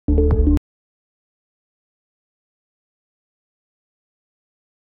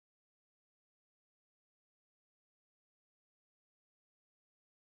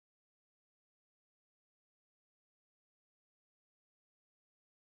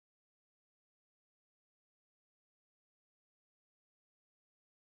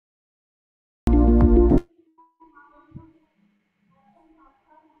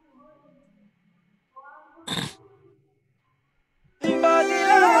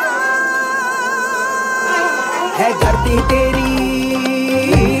है धरती तेरी,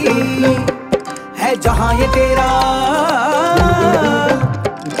 है जहां ये तेरा,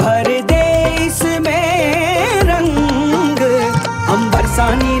 भर दे इसमें रंग अंबर सा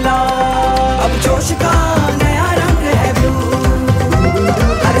नीला। अब जोश का नया रंग है ब्लू,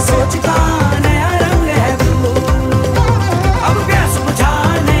 हर सोच का नया रंग है ब्लू। अब प्यास बुझा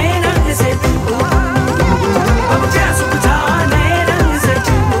नए रंग से ब्लू, अब प्यास बुझा नए रंग से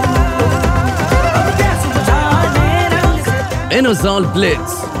ब्लू, अब प्यास बुझा नए रंग से। एनोज़ॉल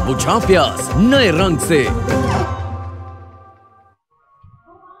ब्लिट्स, बुझा प्यास नए रंग से।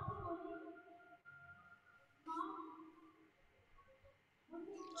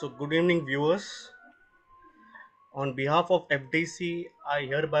 So good evening viewers. On behalf of FDC, I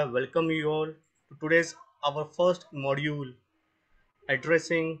hereby welcome you all to today's our first module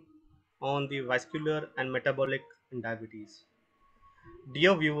addressing on the vascular and metabolic in diabetes.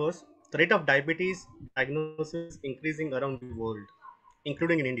 Dear viewers, the rate of diabetes diagnosis is increasing around the world,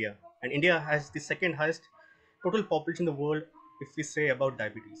 including in India. And India has the second highest total population in the world if we say about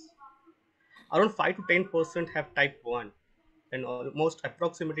diabetes. Around 5 to 10% have type 1, and almost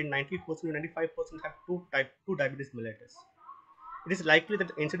approximately 90% to 95% have type 2 diabetes mellitus. It is likely that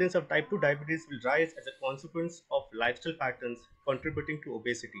the incidence of type 2 diabetes will rise as a consequence of lifestyle patterns contributing to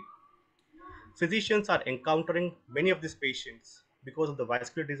obesity. Physicians are encountering many of these patients because of the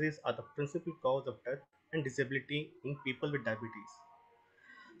vascular disease are the principal cause of death and disability in people with diabetes.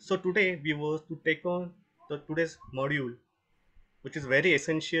 So today we were to take on today's module, which is very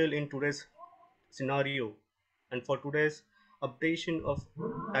essential in today's scenario and for today's updation of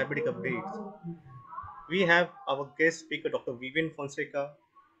diabetic updates. We have our guest speaker Dr. Vivian Fonseca,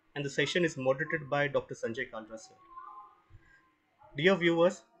 and the session is moderated by Dr. Sanjay Kalra sir. Dear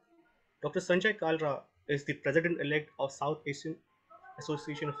viewers, Dr. Sanjay Kalra is the president-elect of South Asian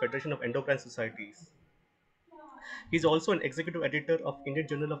Association of Federation of Endocrine Societies. He is also an executive editor of Indian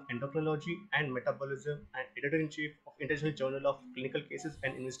Journal of Endocrinology and Metabolism and editor-in-chief of International Journal of Clinical Cases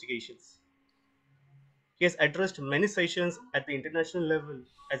and Investigations. He has addressed many sessions at the international level,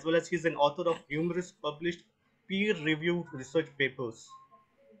 as well as he is an author of numerous published peer-reviewed research papers.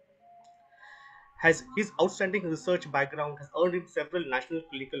 His outstanding research background has earned him several national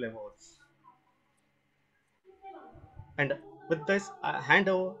clinical awards. And with this, I hand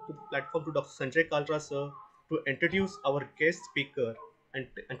over to the platform to Dr. Sanjay Kalra sir to introduce our guest speaker and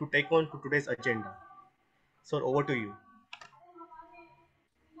to take on to today's agenda. Sir, over to you.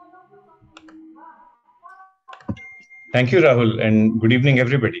 Thank you, Rahul, and good evening,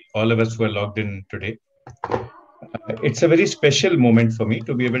 everybody, all of us who are logged in today. It's a very special moment for me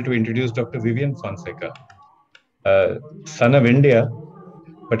to be able to introduce Dr. Vivian Fonseca, a son of India,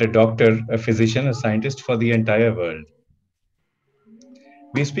 but a doctor, a physician, a scientist for the entire world.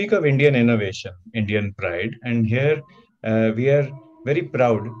 We speak of Indian innovation, Indian pride, and here we are very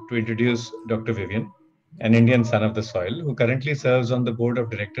proud to introduce Dr. Vivian, an Indian son of the soil, who currently serves on the board of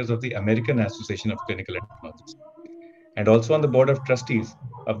directors of the American Association of Clinical Endocrinologists, and also on the board of trustees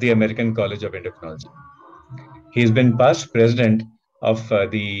of the American College of Endocrinology. He's been past president of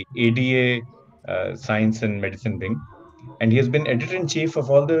the ADA Science and Medicine Wing, and he has been editor-in-chief of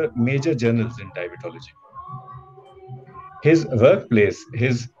all the major journals in diabetology. His workplace,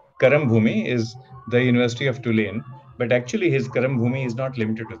 his Karam Bhumi, is the University of Tulane, but actually his Karam Bhumi is not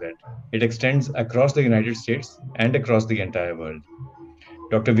limited to that. It extends across the United States and across the entire world.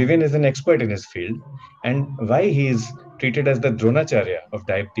 Dr. Vivian is an expert in his field, and why he is treated as the Dronacharya of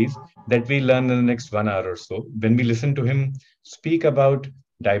diabetes, that we learn in the next 1 hour or so when we listen to him speak about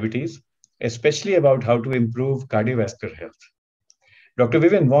diabetes, especially about how to improve cardiovascular health. Dr.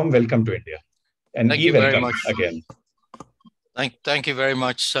 Vivian, warm welcome to India. And thank you very much again. Thank you very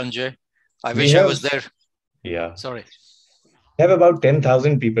much, Sanjay. I wish I was there. Yeah. Sorry. We have about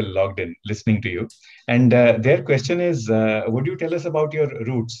 10,000 people logged in listening to you. And their question is, would you tell us about your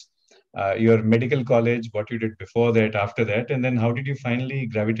roots, your medical college, what you did before that, after that, and then how did you finally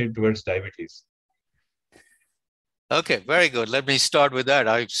gravitate towards diabetes? Okay, very good. Let me start with that.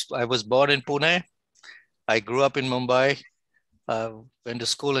 I was born in Pune. I grew up in Mumbai, went to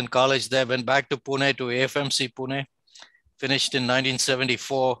school and college there, went back to Pune, to AFMC Pune, finished in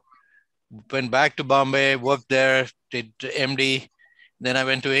 1974, went back to Bombay, worked there, did MD. Then I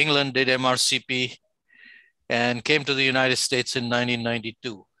went to England, did MRCP, and came to the United States in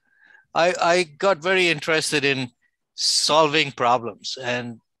 1992. I got very interested in solving problems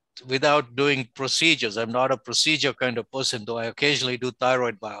and without doing procedures. I'm not a procedure kind of person, though I occasionally do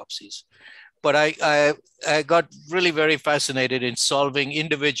thyroid biopsies. but I got really very fascinated in solving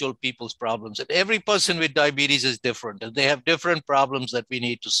individual people's problems. And every person with diabetes is different, and they have different problems that we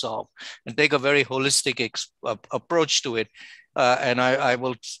need to solve, and take a very holistic approach to it. And I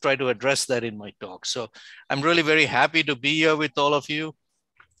will try to address that in my talk. So I'm really very happy to be here with all of you.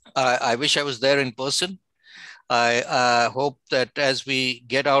 I wish I was there in person. I hope that as we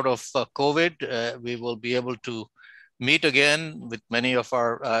get out of COVID, we will be able to meet again with many of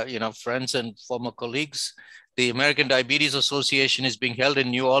our friends and former colleagues. The American Diabetes Association is being held in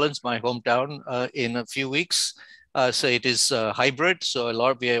New Orleans, my hometown, in a few weeks. So it is hybrid. So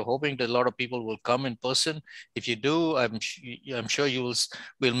we are hoping that a lot of people will come in person. If you do, I'm sure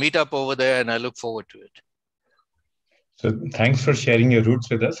we'll meet up over there, and I look forward to it. So thanks for sharing your roots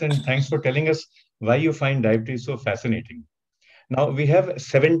with us, and thanks for telling us why you find diabetes so fascinating. Now, we have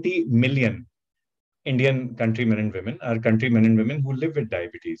 70 million Indian countrymen and women, our countrymen and women who live with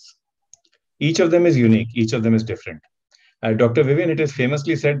diabetes. Each of them is unique. Each of them is different. Dr. Vivian, it is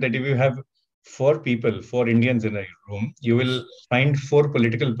famously said that if you have 4 Indians in a room, you will find 4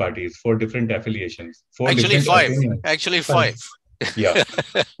 political parties, 4 different affiliations, 4 Actually different 5. opinions. Actually 5. Yeah,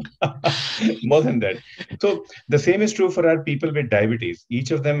 more than that. So the same is true for our people with diabetes. Each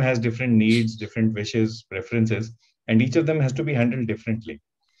of them has different needs, different wishes, preferences, and each of them has to be handled differently.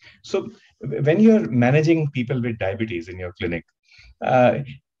 So when you're managing people with diabetes in your clinic,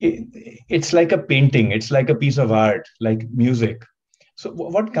 it's like a painting, it's like a piece of art, like music. So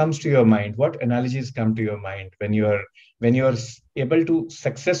what comes to your mind? What analogies come to your mind when you're able to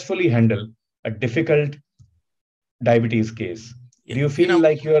successfully handle a difficult diabetes case? Do you feel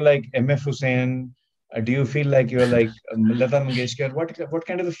like you're like M.F. Hussain? Do you feel like you're like Lata Mangeshkar? What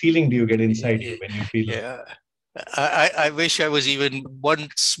kind of a feeling do you get inside you when you feel? Yeah, I wish I was even one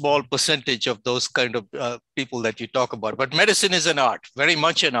small percentage of those kind of people that you talk about. But medicine is an art, very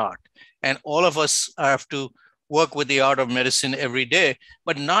much an art, and all of us have to work with the art of medicine every day,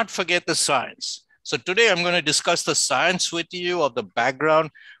 but not forget the science. So today I'm going to discuss the science with you of the background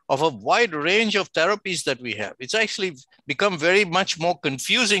of a wide range of therapies that we have. It's actually become very much more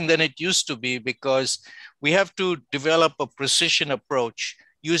confusing than it used to be, because we have to develop a precision approach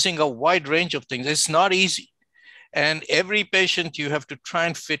using a wide range of things. It's not easy. And every patient, you have to try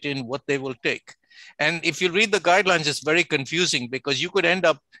and fit in what they will take. And if you read the guidelines, it's very confusing, because you could end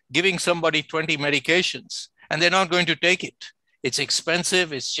up giving somebody 20 medications and they're not going to take it. It's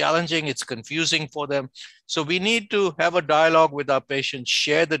expensive, it's challenging, it's confusing for them. So we need to have a dialogue with our patients,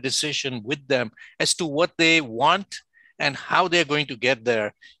 share the decision with them as to what they want and how they're going to get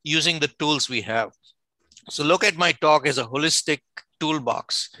there using the tools we have. So look at my talk as a holistic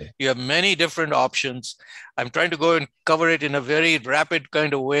toolbox. You have many different options. I'm trying to go and cover it in a very rapid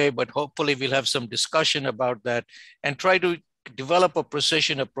kind of way, but hopefully we'll have some discussion about that and try to develop a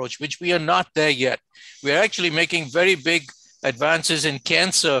precision approach, which we are not there yet. We're actually making very big advances in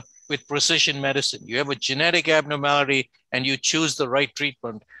cancer with precision medicine. You have a genetic abnormality and you choose the right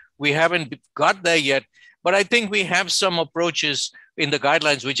treatment. We haven't got there yet, but I think we have some approaches in the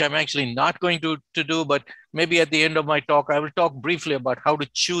guidelines, which I'm actually not going to do, but maybe at the end of my talk, I will talk briefly about how to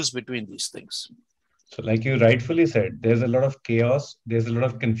choose between these things. So like you rightfully said, there's a lot of chaos, there's a lot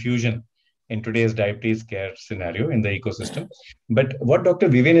of confusion in today's diabetes care scenario in the ecosystem. But what Dr.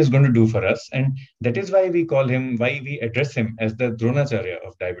 Vivian is going to do for us, and that is why we address him as the Dronacharya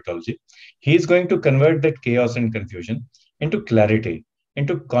of diabetology. He is going to convert that chaos and confusion into clarity,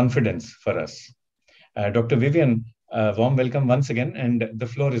 into confidence for us. Dr. Vivian, warm welcome once again, and the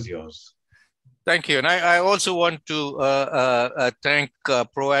floor is yours. Thank you. And I also want to thank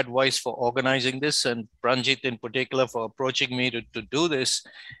ProAdvice for organizing this, and Pranjit in particular for approaching me to do this.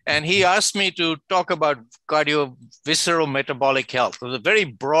 And he asked me to talk about visceral metabolic health. It was a very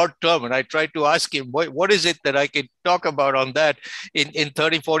broad term. And I tried to ask him, what is it that I can talk about on that in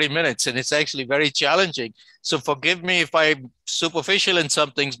 30, 40 minutes? And it's actually very challenging. So forgive me if I'm superficial in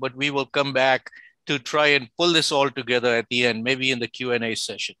some things, but we will come back to try and pull this all together at the end, maybe in the Q&A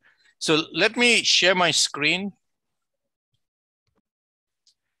session. So let me share my screen.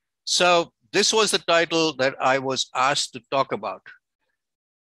 So this was the title that I was asked to talk about: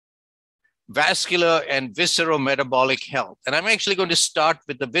 vascular and viscerometabolic health. And I'm actually going to start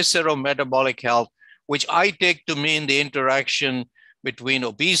with the viscerometabolic health, which I take to mean the interaction between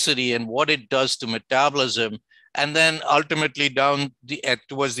obesity and what it does to metabolism. And then ultimately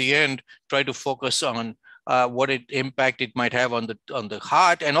towards the end, try to focus on what impact it might have on the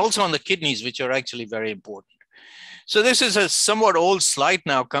heart and also on the kidneys, which are actually very important. So this is a somewhat old slide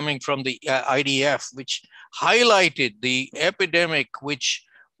now coming from the IDF, which highlighted the epidemic which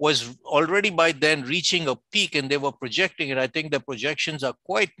was already by then reaching a peak, and they were projecting it. I think the projections are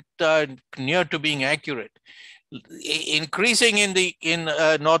quite near to being accurate. Increasing in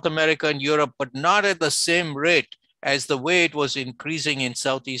North America and Europe, but not at the same rate as the way it was increasing in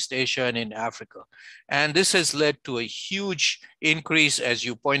Southeast Asia and in Africa. And this has led to a huge increase, as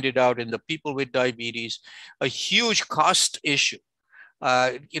you pointed out, in the people with diabetes, a huge cost issue.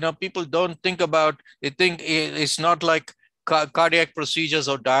 People don't think about, they think it's not like cardiac procedures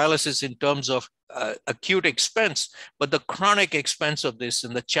or dialysis in terms of acute expense, but the chronic expense of this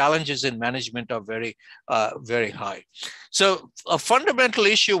and the challenges in management are very, very high. So a fundamental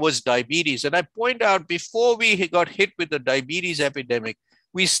issue was diabetes. And I point out, before we got hit with the diabetes epidemic,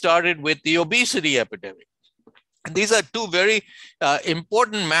 we started with the obesity epidemic. And these are two very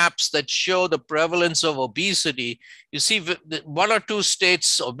important maps that show the prevalence of obesity. You see 1 or 2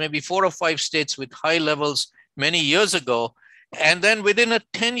 states, or maybe 4 or 5 states with high levels many years ago. And then within a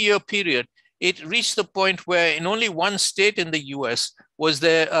 10-year period, it reached the point where in only 1 state in the US was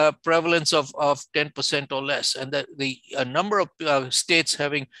there a prevalence of 10% or less. And the number of states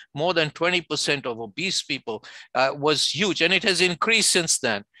having more than 20% of obese people was huge. And it has increased since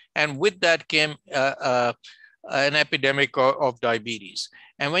then. And with that came an epidemic of diabetes.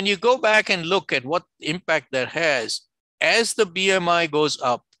 And when you go back and look at what impact that has, as the BMI goes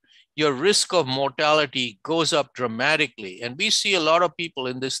up, your risk of mortality goes up dramatically. And we see a lot of people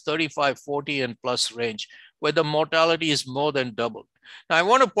in this 35, 40 and plus range where the mortality is more than doubled. Now, I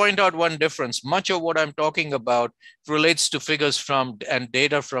want to point out one difference. Much of what I'm talking about relates to figures from and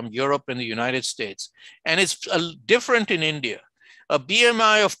data from Europe and the United States. And it's different in India. A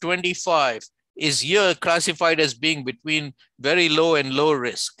BMI of 25 is here classified as being between very low and low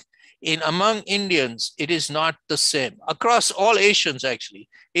risk. Among Indians, it is not the same. Across all Asians, actually,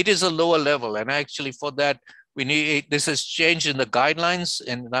 it is a lower level. And actually for that, this has changed in the guidelines.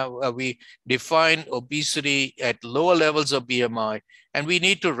 And now we define obesity at lower levels of BMI. And we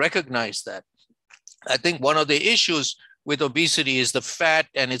need to recognize that. I think one of the issues with obesity is the fat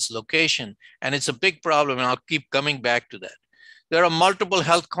and its location. And it's a big problem. And I'll keep coming back to that. There are multiple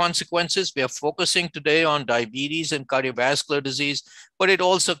health consequences. We are focusing today on diabetes and cardiovascular disease, but it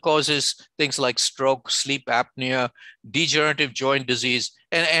also causes things like stroke, sleep apnea, degenerative joint disease,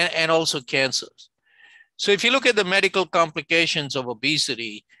 and also cancers. So if you look at the medical complications of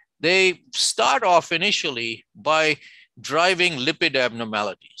obesity, they start off initially by driving lipid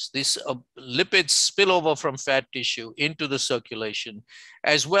abnormalities. These lipids spill over from fat tissue into the circulation,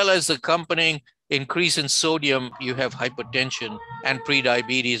 as well as accompanying increase in sodium, you have hypertension and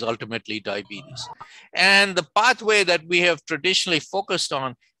prediabetes, ultimately diabetes. And the pathway that we have traditionally focused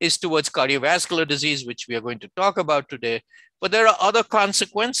on is towards cardiovascular disease, which we are going to talk about today. But there are other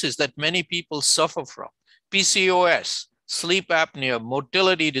consequences that many people suffer from: PCOS, sleep apnea,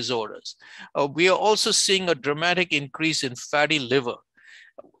 motility disorders. We are also seeing a dramatic increase in fatty liver.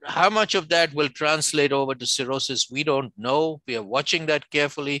 How much of that will translate over to cirrhosis, we don't know. We are watching that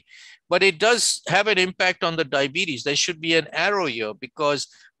carefully. But it does have an impact on the diabetes. There should be an arrow here because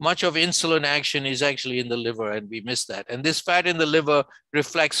much of insulin action is actually in the liver, and we miss that. And this fat in the liver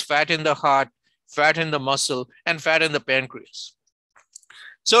reflects fat in the heart, fat in the muscle, and fat in the pancreas.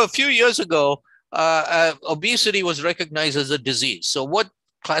 So a few years ago, obesity was recognized as a disease. So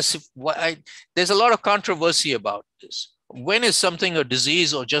there's a lot of controversy about this. When is something a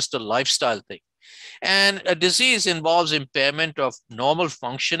disease or just a lifestyle thing? And a disease involves impairment of normal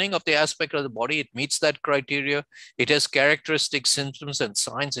functioning of the aspect of the body. It meets that criteria. It has characteristic symptoms and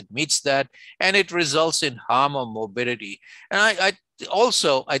signs. It meets that. And it results in harm or morbidity. And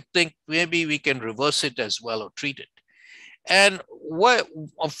I think maybe we can reverse it as well or treat it. And what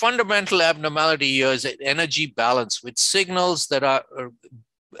a fundamental abnormality here is an energy balance with signals that are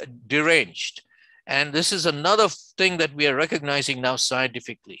deranged. And this is another thing that we are recognizing now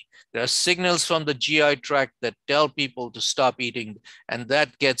scientifically. There are signals from the GI tract that tell people to stop eating, and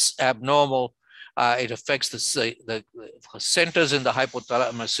that gets abnormal. It affects the centers in the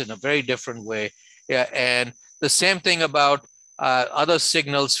hypothalamus in a very different way. Yeah, and the same thing about other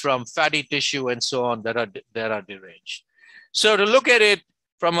signals from fatty tissue and so on that are deranged. So to look at it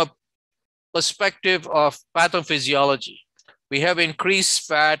from a perspective of pathophysiology, we have increased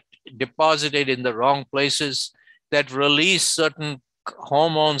fat deposited in the wrong places that release certain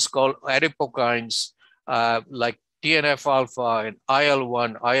hormones called adipokines, like TNF-alpha and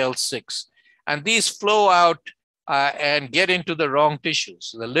IL-1, IL-6. And these flow out and get into the wrong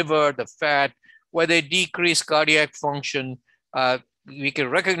tissues, the liver, the fat, where they decrease cardiac function. We can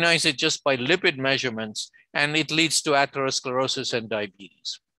recognize it just by lipid measurements, and it leads to atherosclerosis and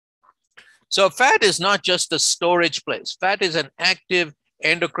diabetes. So fat is not just a storage place. Fat is an active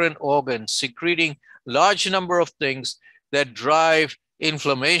endocrine organs secreting large number of things that drive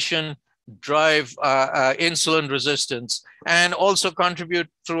inflammation, drive insulin resistance, and also contribute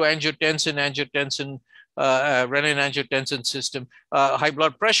through angiotensin, renin-angiotensin system, high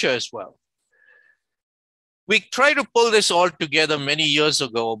blood pressure as well. We tried to pull this all together many years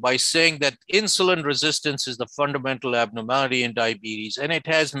ago by saying that insulin resistance is the fundamental abnormality in diabetes, and it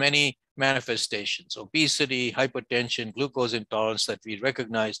has many manifestations: obesity, hypertension, glucose intolerance that we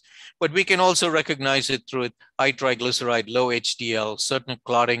recognize, but we can also recognize it through high triglyceride, low HDL, certain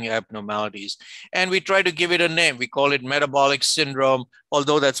clotting abnormalities. And we try to give it a name. We call it metabolic syndrome,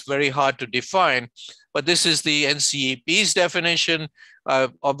 although that's very hard to define. But this is the NCEP's definition.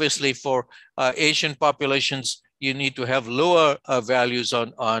 Obviously, for Asian populations, you need to have lower values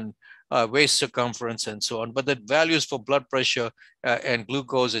on waist circumference and so on, but the values for blood pressure and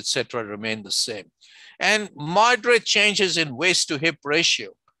glucose, etc., remain the same. And moderate changes in waist to hip ratio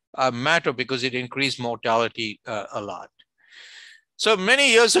matter because it increased mortality a lot. So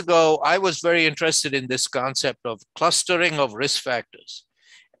many years ago, I was very interested in this concept of clustering of risk factors.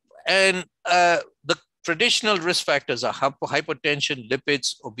 And the traditional risk factors are hypertension,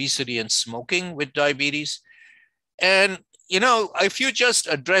 lipids, obesity, and smoking with diabetes. And you know, if you just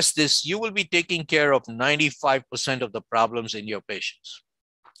address this, you will be taking care of 95% of the problems in your patients.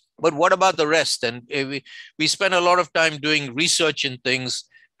 But what about the rest? And we spend a lot of time doing research in things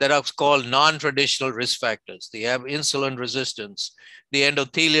that are called non-traditional risk factors. They have insulin resistance, the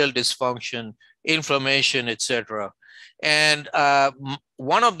endothelial dysfunction, inflammation, etc. And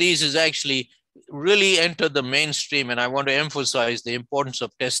one of these is actually really entered the mainstream, and I want to emphasize the importance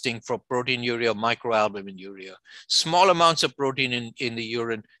of testing for proteinuria, microalbuminuria. Small amounts of protein in the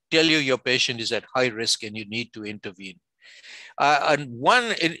urine tell you your patient is at high risk and you need to intervene. And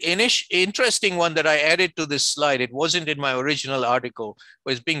one interesting one that I added to this slide, it wasn't in my original article,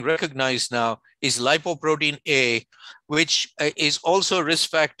 but it's being recognized now, is lipoprotein A, which is also a risk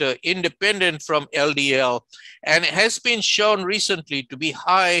factor independent from LDL, and it has been shown recently to be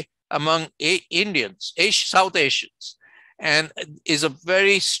high among Indians, South Asians, and is a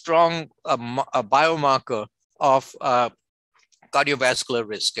very strong biomarker of cardiovascular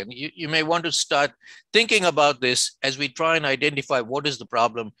risk. And you may want to start thinking about this as we try and identify what is the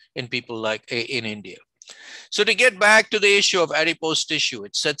problem in people like in India. So to get back to the issue of adipose tissue,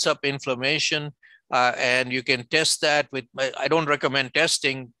 it sets up inflammation, and you can test that with, I don't recommend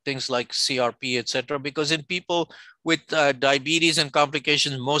testing things like CRP, etc., because in people with diabetes and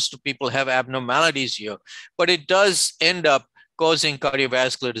complications, most people have abnormalities here, but it does end up causing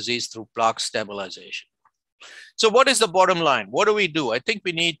cardiovascular disease through plaque stabilization. So what is the bottom line? What do we do? I think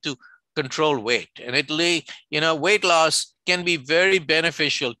we need to control weight, and weight loss can be very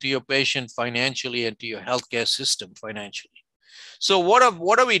beneficial to your patient financially and to your healthcare system financially. So what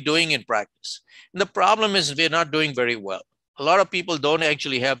are we doing in practice? And the problem is we're not doing very well. A lot of people don't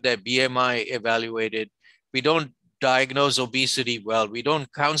actually have their BMI evaluated. We don't diagnose obesity well. We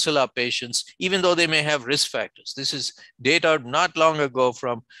don't counsel our patients, even though they may have risk factors. This is data not long ago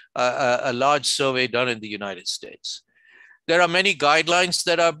from a large survey done in the United States. There are many guidelines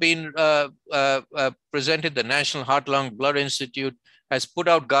that are being presented. The National Heart, Lung, Blood Institute has put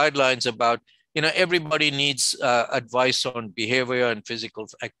out guidelines about, everybody needs advice on behavior and physical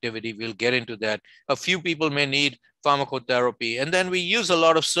activity. We'll get into that. A few people may need pharmacotherapy. And then we use a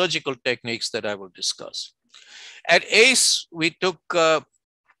lot of surgical techniques that I will discuss. At ACE, we took a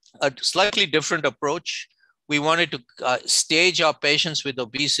slightly different approach. We wanted to stage our patients with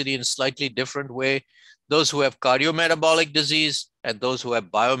obesity in a slightly different way. Those who have cardiometabolic disease and those who have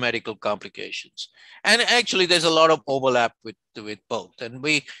biomedical complications. And actually, there's a lot of overlap with both. And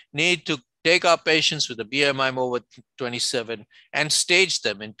we need to take our patients with a BMI over 27 and stage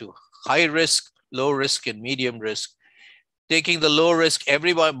them into high risk, low risk, and medium risk. Taking the low risk,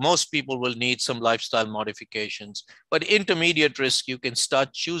 most people will need some lifestyle modifications, but intermediate risk, you can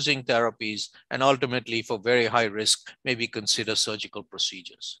start choosing therapies, and ultimately for very high risk, maybe consider surgical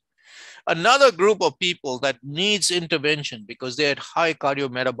procedures. Another group of people that needs intervention because they're at high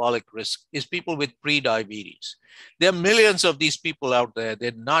cardiometabolic risk is people with pre-diabetes. There are millions of these people out there.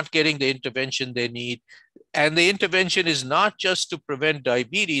 They're not getting the intervention they need. And the intervention is not just to prevent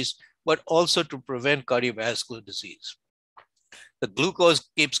diabetes, but also to prevent cardiovascular disease. The glucose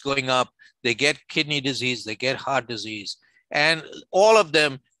keeps going up. They get kidney disease, they get heart disease, and all of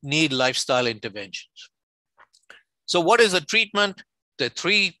them need lifestyle interventions. So what is the treatment? The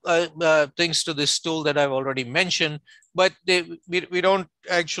three things to this stool that I've already mentioned, but we don't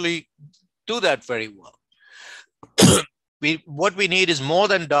actually do that very well. What we need is more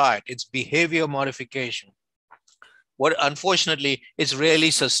than diet, it's behavior modification. what unfortunately is rarely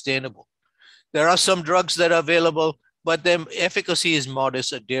sustainable. There are some drugs that are available, but their efficacy is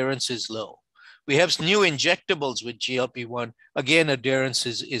modest, adherence is low. We have new injectables with GLP-1. Again, adherence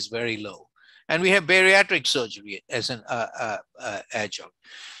is very low. And we have bariatric surgery as an adjunct.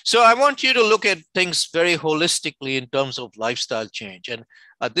 So I want you to look at things very holistically in terms of lifestyle change. And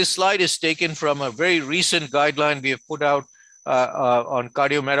this slide is taken from a very recent guideline we have put out on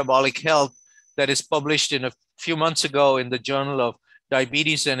cardiometabolic health that is published in a few months ago in the Journal of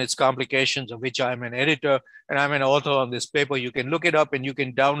Diabetes and Its Complications, of which I'm an editor and I'm an author on this paper. You can look it up and you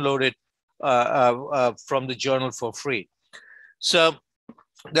can download it from the journal for free. So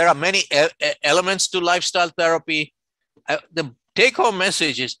there are many elements to lifestyle therapy. The take-home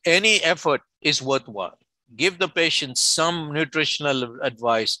message is any effort is worthwhile. Give the patient some nutritional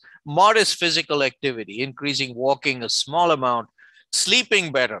advice, modest physical activity, increasing walking a small amount,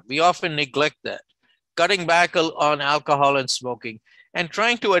 sleeping better. We often neglect that. Cutting back on alcohol and smoking, and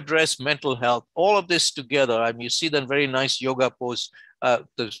trying to address mental health. All of this together, you see that very nice yoga pose.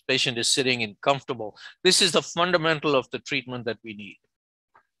 The patient is sitting in comfortable. This is the fundamental of the treatment that we need.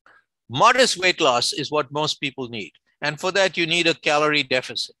 Modest weight loss is what most people need. And for that, you need a calorie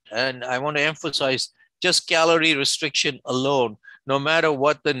deficit. And I want to emphasize just calorie restriction alone, no matter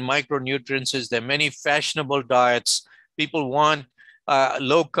what the micronutrients is. There are many fashionable diets. People want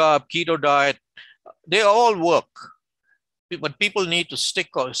low carb, keto diet. They all work, but people need to stick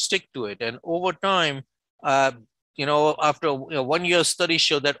to it. And over time, after 1 year studies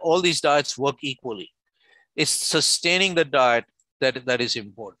show that all these diets work equally. It's sustaining the diet that is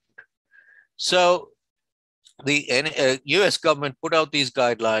important. So the US government put out these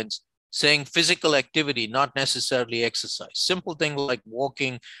guidelines saying physical activity, not necessarily exercise. Simple things like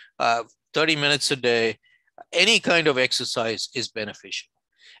walking 30 minutes a day, any kind of exercise is beneficial.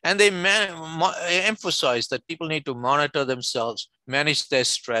 And they emphasize that people need to monitor themselves, manage their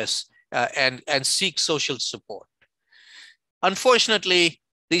stress, and seek social support. Unfortunately,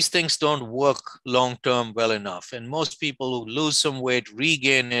 these things don't work long-term well enough. And most people who lose some weight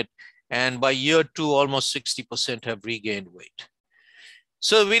regain it. And by year 2, almost 60% have regained weight.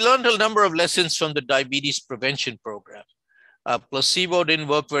 So we learned a number of lessons from the diabetes prevention program. Placebo didn't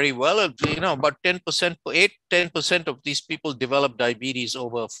work very well. About 10%, 8-10% of these people develop diabetes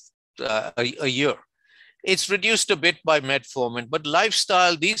over a year. It's reduced a bit by metformin, but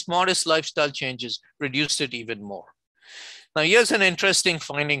these modest lifestyle changes reduced it even more. Now, here's an interesting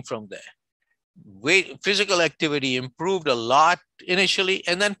finding from there. Physical activity improved a lot initially,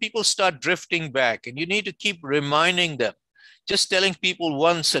 and then people start drifting back, and you need to keep reminding them. Just telling people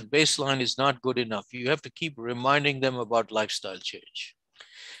once at baseline is not good enough. You have to keep reminding them about lifestyle change.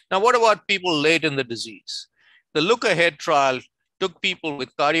 Now, what about people late in the disease? The Look Ahead trial took people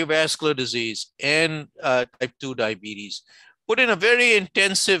with cardiovascular disease and type 2 diabetes, put in a very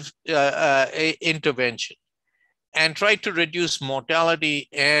intensive intervention, and tried to reduce mortality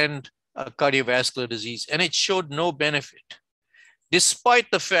and cardiovascular disease, and it showed no benefit. Despite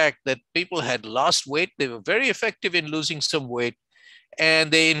the fact that people had lost weight, they were very effective in losing some weight,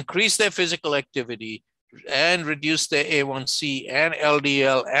 and they increased their physical activity and reduced their A1C and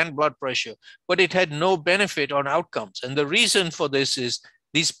LDL and blood pressure, but it had no benefit on outcomes. And the reason for this is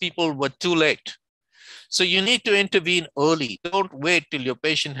these people were too late. So you need to intervene early. Don't wait till your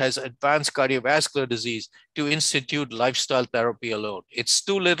patient has advanced cardiovascular disease to institute lifestyle therapy alone. It's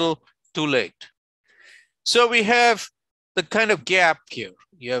too little, too late. So we have the kind of gap here.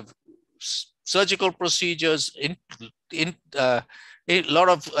 You have surgical procedures, a lot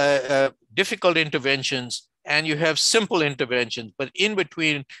of difficult interventions, and you have simple interventions, but in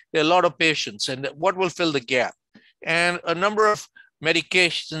between, there are a lot of patients, and what will fill the gap? And a number of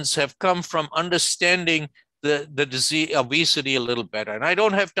medications have come from understanding the disease, obesity, a little better. And I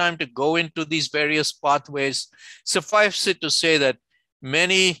don't have time to go into these various pathways. Suffice it to say that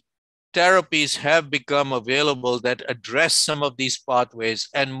many therapies have become available that address some of these pathways,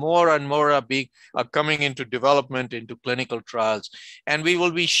 and more are coming into development, into clinical trials. And we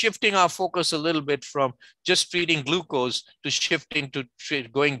will be shifting our focus a little bit from just treating glucose to shifting to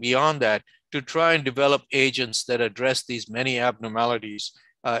going beyond that to try and develop agents that address these many abnormalities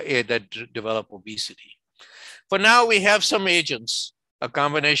that develop obesity. For now, we have some agents, a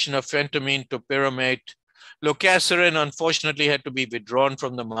combination of phentermine, topiramate. Locazepam, unfortunately, had to be withdrawn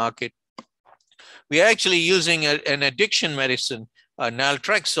from the market. We are actually using an addiction medicine,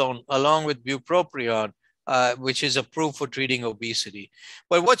 naltrexone, along with bupropion, which is approved for treating obesity.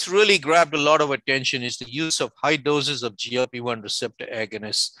 But what's really grabbed a lot of attention is the use of high doses of GLP-1 receptor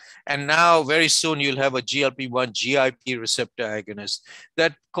agonists. And now very soon you'll have a GLP-1 GIP receptor agonist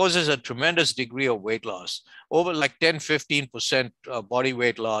that causes a tremendous degree of weight loss, over like 10-15% body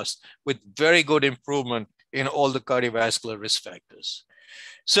weight loss with very good improvement in all the cardiovascular risk factors.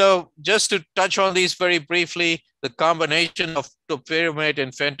 So just to touch on these very briefly, the combination of topiramate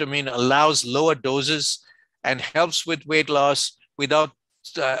and phentermine allows lower doses and helps with weight loss without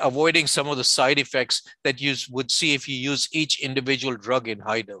avoiding some of the side effects that you would see if you use each individual drug in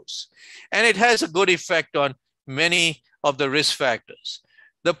high dose. And it has a good effect on many of the risk factors.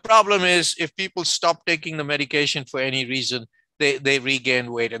 The problem is if people stop taking the medication for any reason, they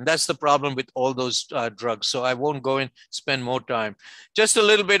regain weight. And that's the problem with all those drugs. So I won't go and spend more time. Just a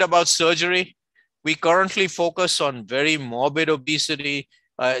little bit about surgery. We currently focus on very morbid obesity.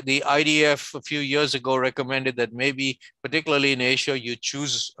 The IDF a few years ago recommended that maybe, particularly in Asia, you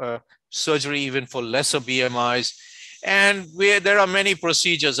choose surgery even for lesser BMIs. And there are many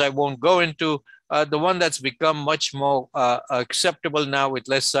procedures I won't go into. The one that's become much more acceptable now with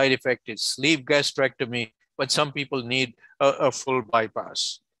less side effect is sleeve gastrectomy, but some people need a full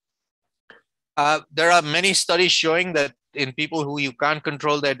bypass. There are many studies showing that in people who you can't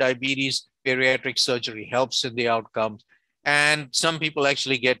control their diabetes, bariatric surgery helps in the outcomes. And some people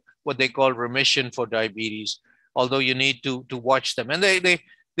actually get what they call remission for diabetes, although you need to watch them. And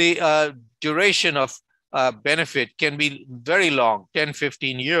the duration of benefit can be very long,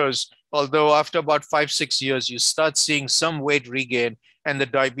 10-15 years, although after about 5-6 years, you start seeing some weight regain and the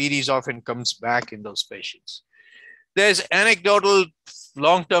diabetes often comes back in those patients. There's anecdotal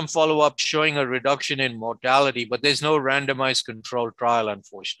long-term follow-up showing a reduction in mortality, but there's no randomized controlled trial,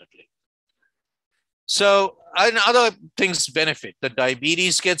 unfortunately. So, and other things benefit. The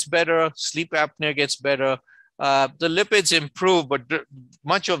diabetes gets better, sleep apnea gets better, the lipids improve, but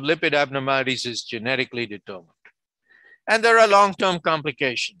much of lipid abnormalities is genetically determined. And there are long-term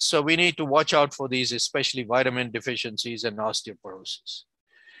complications. So we need to watch out for these, especially vitamin deficiencies and osteoporosis.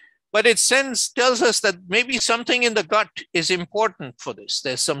 But it tells us that maybe something in the gut is important for this.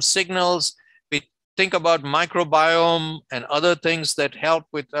 There's some signals. We think about microbiome and other things that help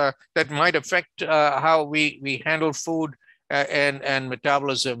with, that might affect how we handle food and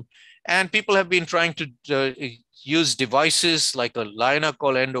metabolism. And people have been trying to use devices like a liner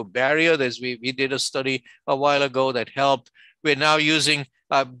called endobarrier. We did a study a while ago that helped. We're now using,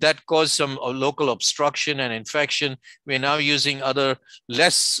 that caused some local obstruction and infection. We're now using other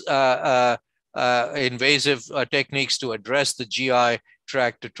less invasive techniques to address the GI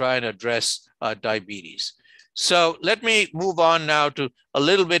tract to try and address diabetes. So let me move on now to a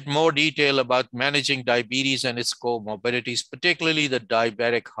little bit more detail about managing diabetes and its comorbidities, particularly the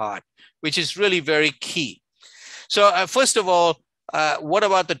diabetic heart, which is really very key. So first of all, what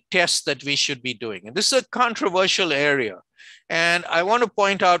about the tests that we should be doing? And this is a controversial area. And I want to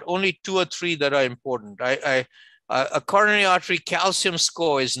point out only 2 or 3 that are important. A coronary artery calcium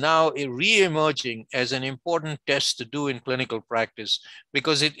score is now re-emerging as an important test to do in clinical practice,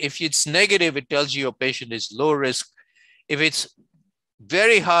 because if it's negative, it tells you your patient is low risk. If it's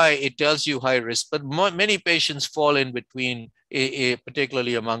very high, it tells you high risk, but many patients fall in between,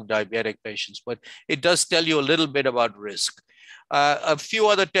 particularly among diabetic patients, but it does tell you a little bit about risk. A few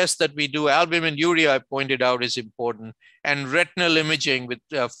other tests that we do, albuminuria, I pointed out, is important, and retinal imaging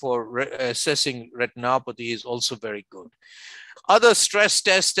for assessing retinopathy is also very good. Other stress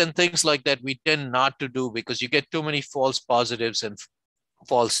tests and things like that we tend not to do because you get too many false positives and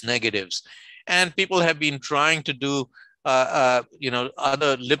false negatives. And people have been trying to do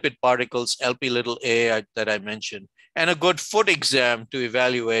other lipid particles, LP(a) that I mentioned, and a good foot exam to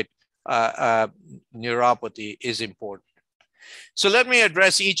evaluate neuropathy is important. So let me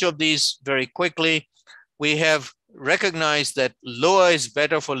address each of these very quickly. We have recognized that lower is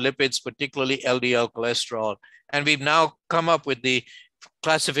better for lipids, particularly LDL cholesterol. And we've now come up with the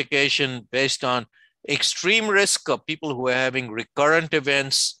classification based on extreme risk of people who are having recurrent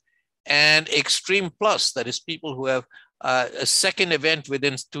events and extreme plus, that is people who have a second event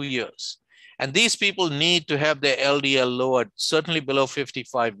within 2 years. And these people need to have their LDL lowered, certainly below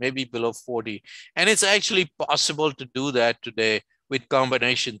 55, maybe below 40. And it's actually possible to do that today with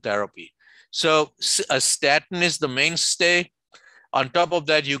combination therapy. So a statin is the mainstay. On top of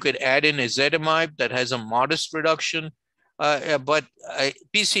that, you could add in ezetimibe that has a modest reduction. But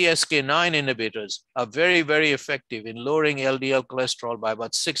PCSK9 inhibitors are very, very effective in lowering LDL cholesterol by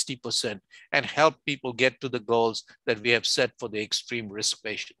about 60% and help people get to the goals that we have set for the extreme risk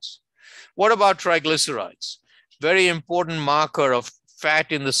patients. What about triglycerides? Very important marker of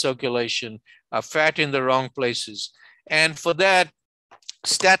fat in the circulation. fat in the wrong places. And for that,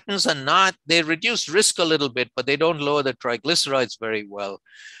 statins are not, they reduce risk a little bit, but they don't lower the triglycerides very well.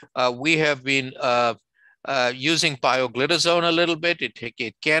 We have been using pioglitazone a little bit.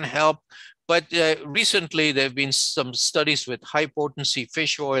 It can help. But recently, there have been some studies with high potency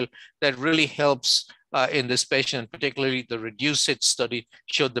fish oil that really helps in this patient, particularly the Reduce It study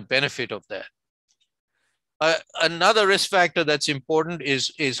showed the benefit of that. Another risk factor that's important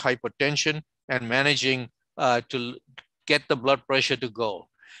is hypertension and managing to get the blood pressure to goal.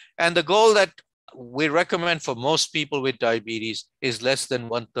 And the goal that we recommend for most people with diabetes is less than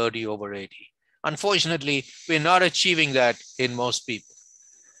 130/80. Unfortunately, we're not achieving that in most people.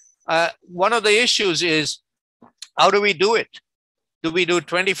 One of the issues is, how do we do it? Do we do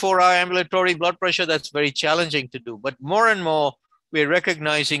 24-hour ambulatory blood pressure? That's very challenging to do. But more and more, we're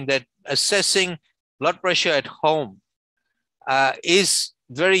recognizing that assessing blood pressure at home is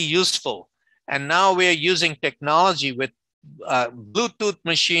very useful. And now we're using technology with Bluetooth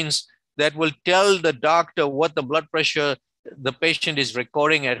machines that will tell the doctor what the blood pressure the patient is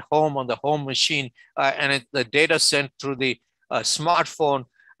recording at home on the home machine, and the data sent through the smartphone.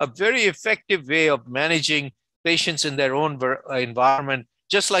 A very effective way of managing patients in their own environment,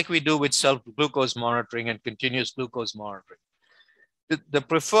 just like we do with self-glucose monitoring and continuous glucose monitoring. The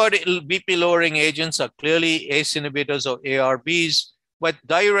preferred BP lowering agents are clearly ACE inhibitors or ARBs, but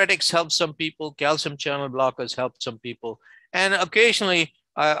diuretics help some people, calcium channel blockers help some people, and occasionally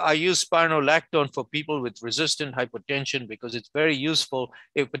I use spironolactone for people with resistant hypertension because it's very useful,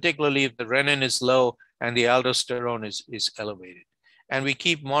 particularly if the renin is low and the aldosterone is elevated. And we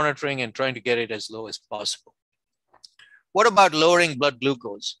keep monitoring and trying to get it as low as possible. What about lowering blood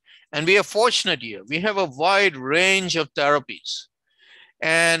glucose? And we are fortunate here. We have a wide range of therapies.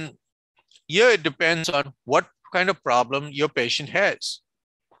 And here it depends on what kind of problem your patient has.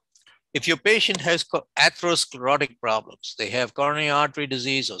 If your patient has atherosclerotic problems, they have coronary artery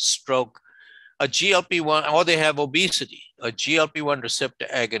disease or stroke, a GLP-1, or they have obesity, a GLP-1 receptor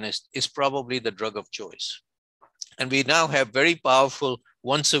agonist is probably the drug of choice. And we now have very powerful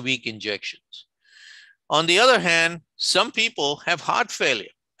once-a-week injections. On the other hand, some people have heart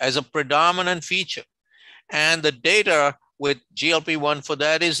failure as a predominant feature. And the data with GLP-1 for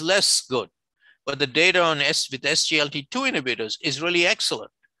that is less good. But the data on with SGLT2 inhibitors is really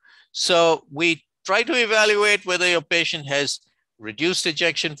excellent. So we try to evaluate whether your patient has reduced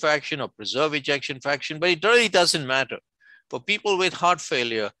ejection fraction or preserved ejection fraction, but it really doesn't matter. For people with heart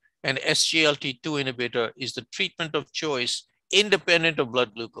failure, an SGLT2 inhibitor is the treatment of choice independent of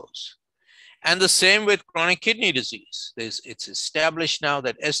blood glucose. And the same with chronic kidney disease. It's established now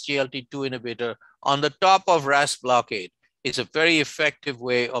that SGLT2 inhibitor on the top of RAS blockade is a very effective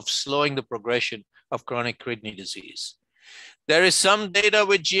way of slowing the progression of chronic kidney disease. There is some data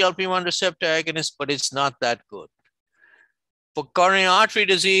with GLP-1 receptor agonists, but it's not that good. For coronary artery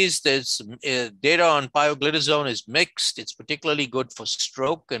disease, there's data on pioglitazone is mixed. It's particularly good for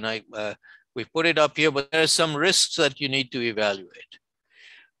stroke, and we put it up here, but there are some risks that you need to evaluate.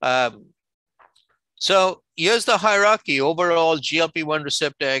 So here's the hierarchy. Overall, GLP-1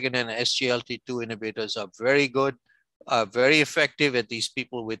 receptor agonist and SGLT2 inhibitors are very good, very effective at these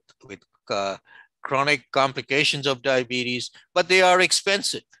people with chronic complications of diabetes, but they are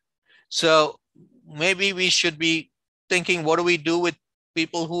expensive. So maybe we should be thinking, what do we do with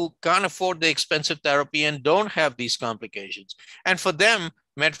people who can't afford the expensive therapy and don't have these complications? And for them,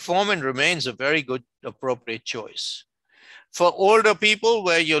 metformin remains a very good, appropriate choice. For older people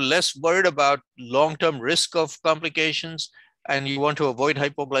where you're less worried about long-term risk of complications and you want to avoid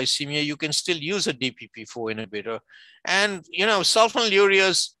hypoglycemia, you can still use a DPP-4 inhibitor. And, you know,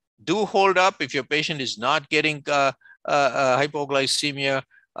 sulfonylureas do hold up. If your patient is not getting hypoglycemia,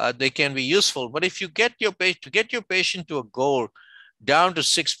 they can be useful. But if you get your patient to a goal down to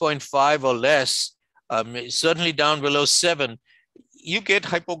 6.5 or less, certainly down below 7, you get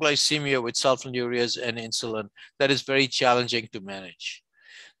hypoglycemia with sulfonylureas and insulin that is very challenging to manage.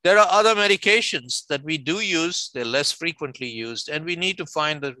 There are other medications that we do use. They're less frequently used, and we need to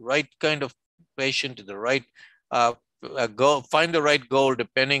find the right kind of patient, the right goal, find the right goal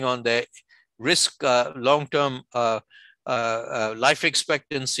depending on their risk, long-term life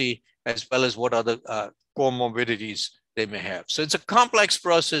expectancy, as well as what other comorbidities they may have. So it's a complex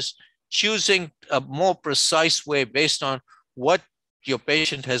process, choosing a more precise way based on what your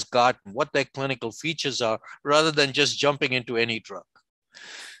patient has got and what their clinical features are, rather than just jumping into any drug.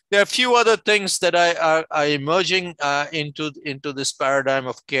 There are a few other things that are emerging into this paradigm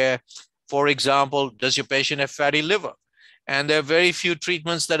of care. For example, does your patient have fatty liver? And there are very few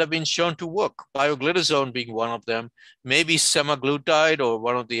treatments that have been shown to work, pioglitazone being one of them, maybe semaglutide or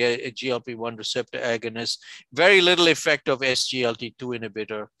one of the GLP-1 receptor agonists, very little effect of SGLT2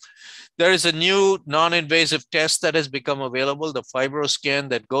 inhibitor. There is a new non-invasive test that has become available, the FibroScan,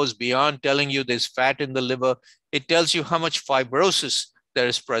 that goes beyond telling you there's fat in the liver. It tells you how much fibrosis there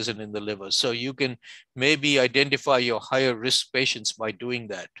is present in the liver. So you can maybe identify your higher risk patients by doing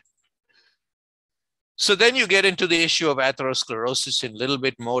that. So then you get into the issue of atherosclerosis in a little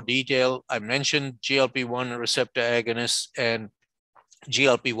bit more detail. I mentioned GLP-1 receptor agonists and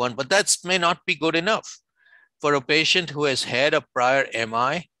GLP-1, but that may not be good enough. For a patient who has had a prior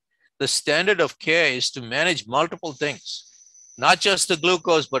MI, the standard of care is to manage multiple things, not just the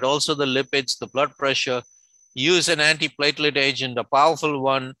glucose, but also the lipids, the blood pressure, use an antiplatelet agent, a powerful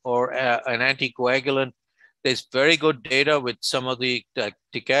one, or an anticoagulant. There's very good data with some of the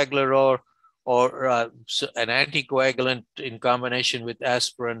ticagrelor or an anticoagulant in combination with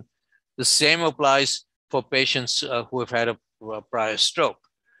aspirin. The same applies for patients who have had a prior stroke.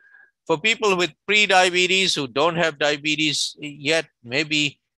 For people with pre-diabetes who don't have diabetes yet,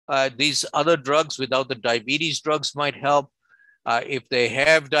 maybe these other drugs without the diabetes drugs might help. If they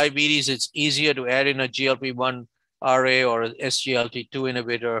have diabetes, it's easier to add in a GLP-1 RA or a SGLT2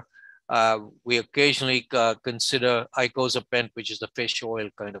 inhibitor. We occasionally consider icosapent, which is a fish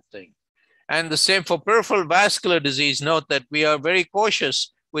oil kind of thing. And the same for peripheral vascular disease. Note that we are very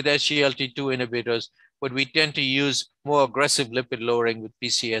cautious with SGLT2 inhibitors, but we tend to use more aggressive lipid lowering with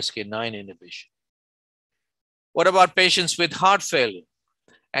PCSK9 inhibition. What about patients with heart failure?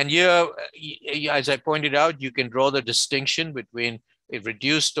 And here, as I pointed out, you can draw the distinction between a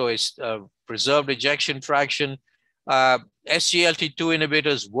reduced or a preserved ejection fraction. SGLT2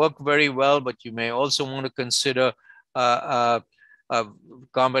 inhibitors work very well, but you may also want to consider a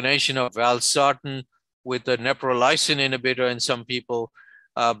combination of valsartan with a neprilysin inhibitor in some people,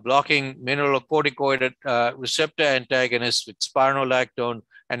 blocking mineralocorticoid receptor antagonists with spironolactone,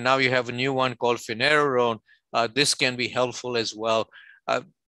 and now you have a new one called finerenone. This can be helpful as well.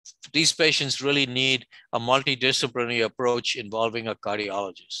 These patients really need a multidisciplinary approach involving a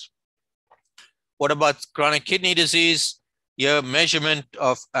cardiologist. What about chronic kidney disease? Your measurement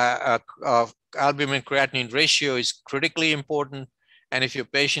of albumin-creatinine ratio is critically important. And if your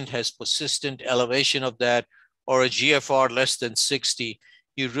patient has persistent elevation of that or a GFR less than 60,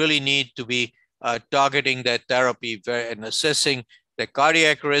 you really need to be targeting that therapy and assessing the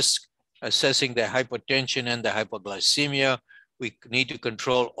cardiac risk, assessing their hypertension and the hypoglycemia. We need to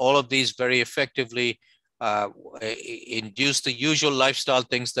control all of these very effectively, induce the usual lifestyle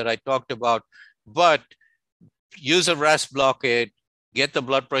things that I talked about, but use a RAS blockade, get the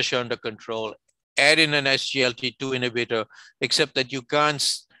blood pressure under control, add in an SGLT2 inhibitor, except that you can't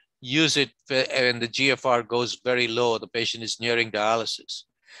use it when the GFR goes very low, the patient is nearing dialysis.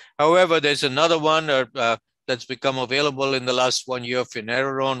 However, there's another one that's become available in the last 1 year,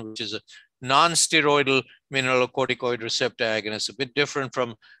 finerenone, which is a non-steroidal mineralocorticoid receptor agonist, a bit different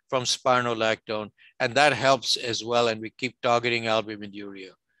from spironolactone, and that helps as well, and we keep targeting albuminuria.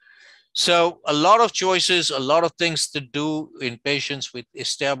 So a lot of choices, a lot of things to do in patients with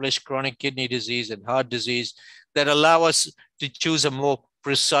established chronic kidney disease and heart disease that allow us to choose a more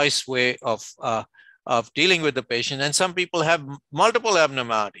precise way of dealing with the patient. And some people have multiple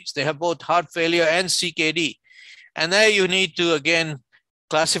abnormalities. They have both heart failure and CKD. And there you need to, again,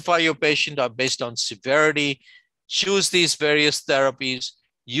 classify your patient based on severity, choose these various therapies,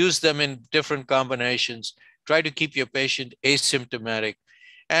 use them in different combinations, try to keep your patient asymptomatic.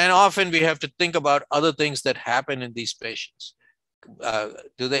 And often we have to think about other things that happen in these patients.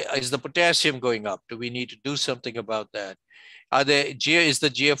 Is the potassium going up? Do we need to do something about that? Is the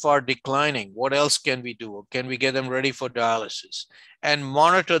GFR declining? What else can we do? Can we get them ready for dialysis? And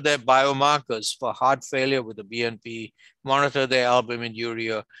monitor their biomarkers for heart failure with the BNP, monitor their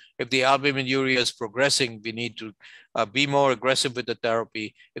albuminuria. If the albuminuria is progressing, we need to be more aggressive with the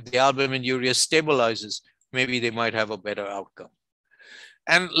therapy. If the albuminuria stabilizes, maybe they might have a better outcome.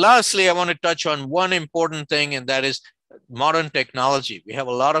 And lastly, I want to touch on one important thing, and that is modern technology. We have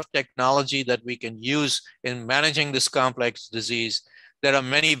a lot of technology that we can use in managing this complex disease. There are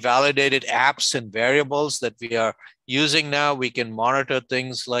many validated apps and variables that we are using now. We can monitor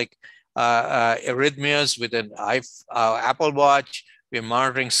things like arrhythmias with an Apple Watch. We're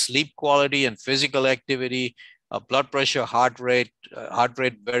monitoring sleep quality and physical activity, blood pressure, heart rate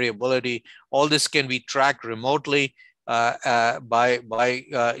variability. All this can be tracked remotely by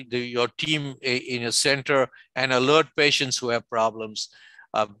your team in your center and alert patients who have problems.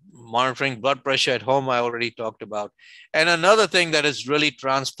 Monitoring blood pressure at home, I already talked about. And another thing that has really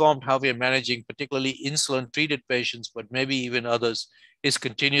transformed how we are managing particularly insulin-treated patients, but maybe even others, is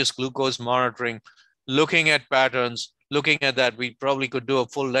continuous glucose monitoring, looking at patterns, looking at that. We probably could do a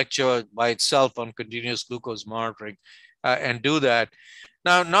full lecture by itself on continuous glucose monitoring and do that.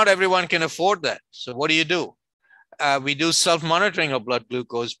 Now, not everyone can afford that. So what do? We do self-monitoring of blood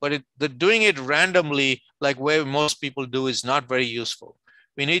glucose, but doing it randomly, like where most people do, is not very useful.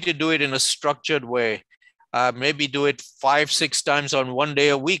 We need to do it in a structured way. Maybe do it 5-6 times on one day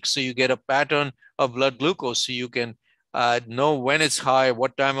a week, so you get a pattern of blood glucose, so you can know when it's high,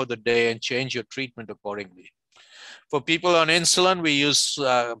 what time of the day, and change your treatment accordingly. For people on insulin, we use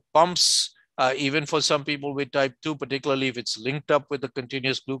pumps. Even for some people with type 2, particularly if it's linked up with the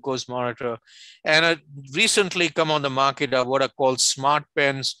continuous glucose monitor. And recently come on the market are what are called smart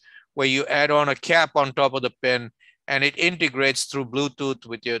pens, where you add on a cap on top of the pen, and it integrates through Bluetooth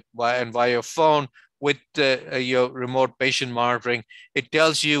with via your phone with your remote patient monitoring. It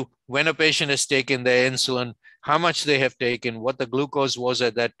tells you when a patient has taken their insulin, how much they have taken, what the glucose was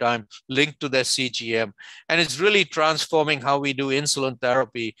at that time, linked to their CGM. And it's really transforming how we do insulin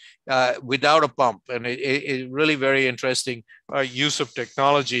therapy without a pump. And it's really very interesting use of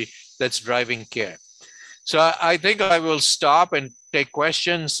technology that's driving care. So I think I will stop and take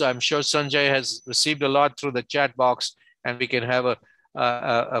questions. I'm sure Sanjay has received a lot through the chat box, and we can have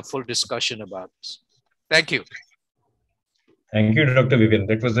a full discussion about this. Thank you. Thank you, Dr. Vivian.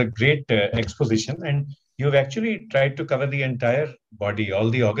 That was a great exposition. And you've actually tried to cover the entire body, all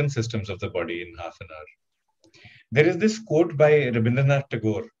the organ systems of the body in half an hour. There is this quote by Rabindranath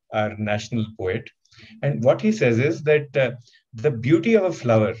Tagore, our national poet. And what he says is that the beauty of a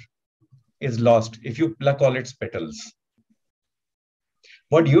flower is lost if you pluck all its petals.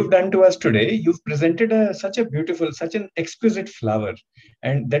 What you've done to us today, you've presented such a beautiful, such an exquisite flower.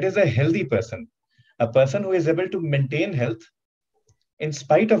 And that is a healthy person, a person who is able to maintain health in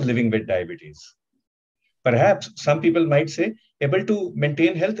spite of living with diabetes. Perhaps some people might say able to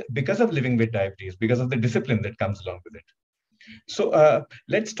maintain health because of living with diabetes, because of the discipline that comes along with it. So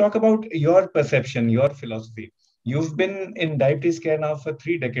let's talk about your perception, your philosophy. You've been in diabetes care now for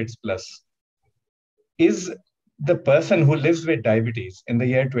 3 decades plus. Is the person who lives with diabetes in the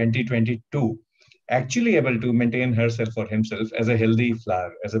year 2022 actually able to maintain herself or himself as a healthy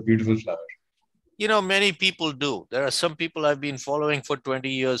flower, as a beautiful flower? You know, many people do. There are some people I've been following for 20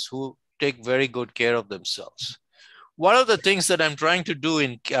 years who take very good care of themselves. One of the things that I'm trying to do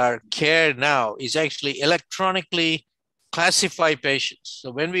in our care now is actually electronically classify patients.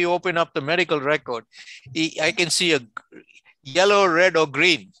 So when we open up the medical record, I can see a yellow, red, or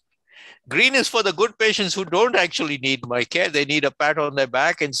green. Green is for the good patients who don't actually need my care. They need a pat on their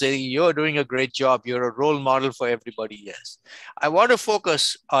back and say, you're doing a great job. You're a role model for everybody else. I want to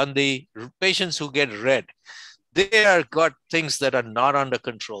focus on the patients who get red. They are got things that are not under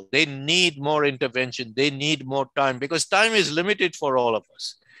control. They need more intervention. They need more time because time is limited for all of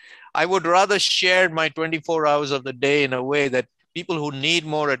us. I would rather share my 24 hours of the day in a way that people who need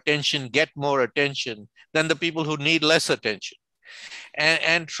more attention get more attention than the people who need less attention.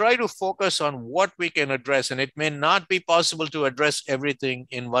 And try to focus on what we can address. And it may not be possible to address everything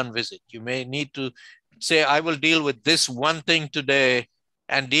in one visit. You may need to say, I will deal with this one thing today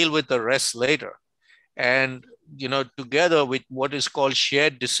and deal with the rest later. And, you know, together with what is called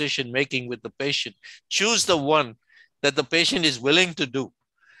shared decision-making with the patient, choose the one that the patient is willing to do.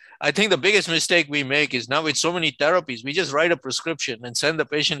 I think the biggest mistake we make is now with so many therapies, we just write a prescription and send the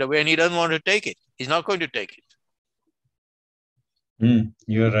patient away and he doesn't want to take it. He's not going to take it.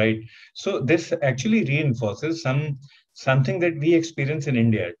 You're right. So this actually reinforces something that we experience in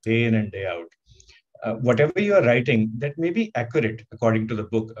India day in and day out. Whatever you are writing, that may be accurate according to the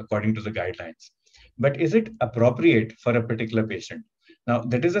book, according to the guidelines. But is it appropriate for a particular patient? Now,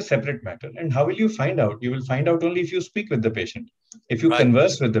 that is a separate matter. And how will you find out? You will find out only if you speak with the patient, if you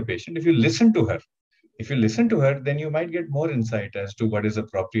converse with the patient, if you listen to her. If you listen to her, then you might get more insight as to what is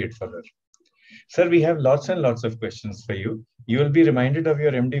appropriate for her. Sir, we have lots and lots of questions for you. You will be reminded of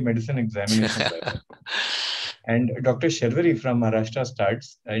your MD medicine examination. And Dr. Sharvari from Maharashtra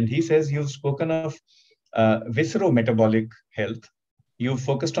starts, and he says you've spoken of viscero-metabolic health. You've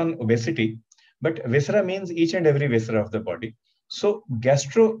focused on obesity, but viscera means each and every viscera of the body. So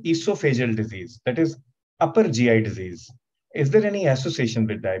gastroesophageal disease, that is upper GI disease, is there any association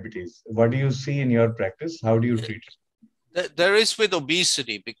with diabetes? What do you see in your practice? How do you treat it? There is with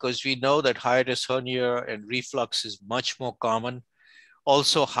obesity, because we know that hiatus hernia and reflux is much more common.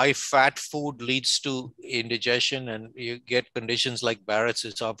 Also, high fat food leads to indigestion and you get conditions like Barrett's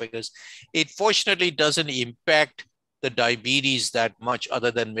esophagus. It fortunately doesn't impact the diabetes that much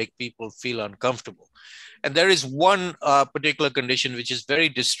other than make people feel uncomfortable. And there is one particular condition which is very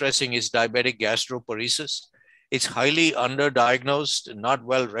distressing, is diabetic gastroparesis. It's highly underdiagnosed and not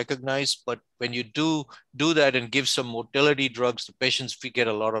well recognized, but when you do that and give some motility drugs, the patients get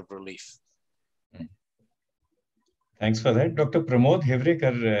a lot of relief. Thanks for that. Dr. Pramod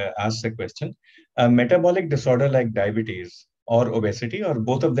Hevrekar asks a question. A metabolic disorder like diabetes or obesity, or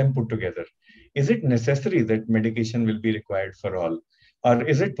both of them put together, is it necessary that medication will be required for all? Or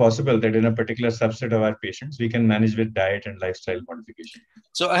is it possible that in a particular subset of our patients, we can manage with diet and lifestyle modification?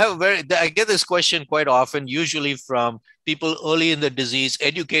 So I get this question quite often, usually from people early in the disease,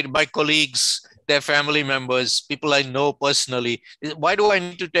 educated by colleagues, their family members, people I know personally. Why do I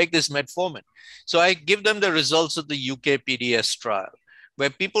need to take this metformin? So I give them the results of the UK PDS trial,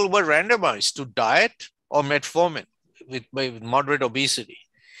 where people were randomized to diet or metformin with moderate obesity.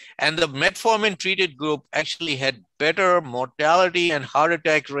 And the metformin treated group actually had better mortality and heart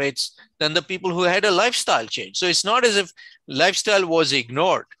attack rates than the people who had a lifestyle change. So it's not as if lifestyle was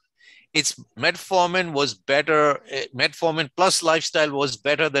ignored. It's metformin was better. Metformin plus lifestyle was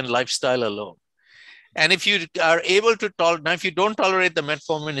better than lifestyle alone. And if you are able to tolerate, now if you don't tolerate the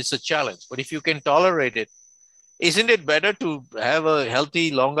metformin, it's a challenge. But if you can tolerate it, isn't it better to have a healthy,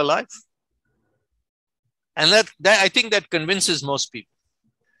 longer life? And that I think that convinces most people.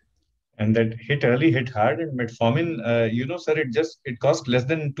 And that hit early, hit hard, and metformin, sir, it costs less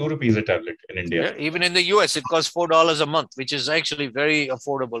than 2 rupees a tablet in India. Yeah, even in the US, it costs $4 a month, which is actually very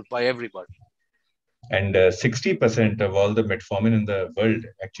affordable by everybody. And 60% of all the metformin in the world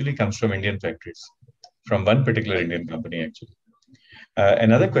actually comes from Indian factories, from one particular Indian company, actually.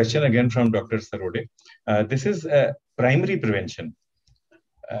 Another question again from Dr. Sarode. This is primary prevention.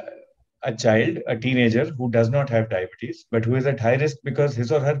 A child, a teenager who does not have diabetes, but who is at high risk because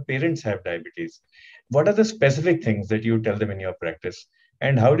his or her parents have diabetes. What are the specific things that you tell them in your practice?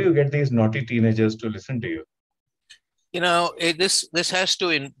 And how do you get these naughty teenagers to listen to you? You know, this has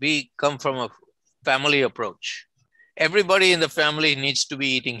to come from a family approach. Everybody in the family needs to be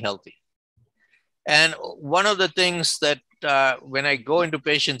eating healthy. And one of the things that when I go into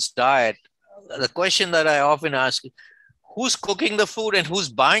patients' diet, the question that I often ask is, who's cooking the food and who's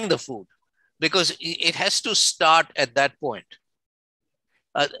buying the food? Because it has to start at that point.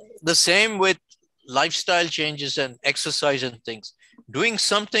 The same with lifestyle changes and exercise and things. Doing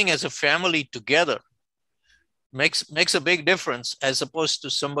something as a family together makes a big difference as opposed to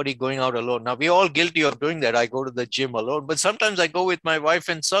somebody going out alone. Now, we're all guilty of doing that. I go to the gym alone, but sometimes I go with my wife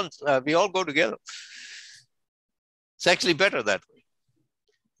and sons. We all go together. It's actually better that way.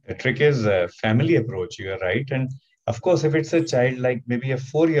 The trick is a family approach. You are right. And of course, if it's a child like maybe a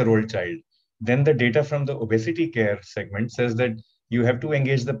 4-year-old child, then the data from the obesity care segment says that you have to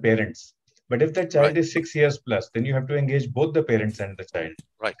engage the parents. But if the child is 6 years plus, then you have to engage both the parents and the child.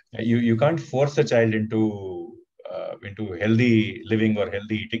 Right. You can't force a child into healthy living or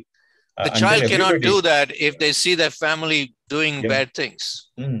healthy eating. The child cannot do that if they see their family doing bad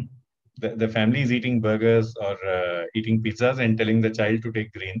things. The family is eating burgers or eating pizzas and telling the child to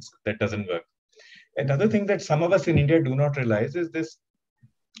take greens. That doesn't work. Another thing that some of us in India do not realize is this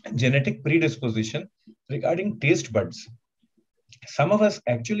genetic predisposition regarding taste buds. Some of us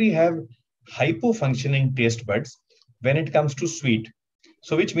actually have hypo-functioning taste buds when it comes to sweet.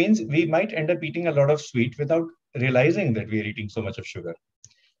 So which means we might end up eating a lot of sweet without realizing that we are eating so much of sugar.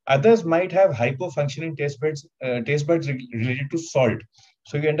 Others might have hypo-functioning taste buds related to salt.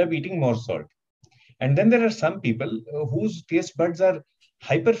 So you end up eating more salt. And then there are some people whose taste buds are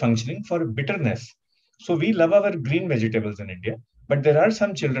hyper-functioning for bitterness. So we love our green vegetables in India, but there are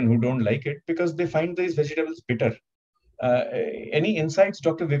some children who don't like it because they find these vegetables bitter. Any insights,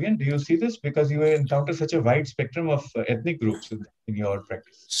 Dr. Vivian? Do you see this? Because you encounter such a wide spectrum of ethnic groups in your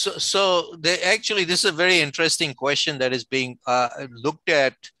practice. So actually, this is a very interesting question that is being looked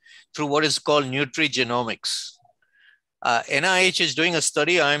at through what is called nutrigenomics. NIH is doing a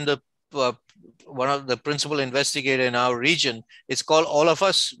study. I'm the one of the principal investigator in our region. It's called All of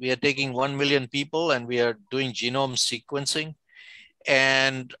Us. We are taking 1 million people and we are doing genome sequencing.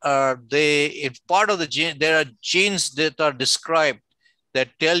 And it's part of the gene. There are genes that are described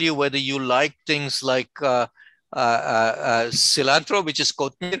that tell you whether you like things like cilantro, which is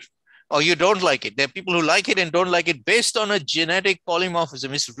kothmir, or you don't like it. There are people who like it and don't like it based on a genetic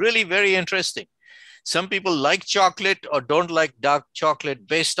polymorphism. It's really very interesting. Some people like chocolate or don't like dark chocolate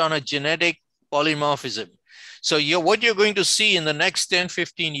based on a genetic polymorphism. So what you're going to see in the next 10,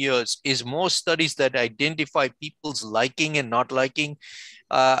 15 years is more studies that identify people's liking and not liking.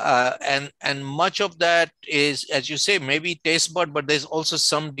 And much of that is, as you say, maybe taste bud, but there's also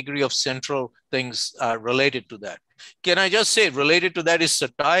some degree of central things related to that. Can I just say related to that is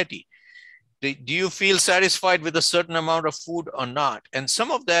satiety? Do you feel satisfied with a certain amount of food or not? And some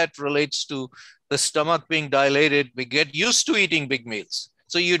of that relates to the stomach being dilated. We get used to eating big meals,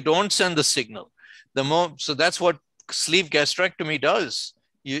 so you don't send the signal. So that's what sleeve gastrectomy does.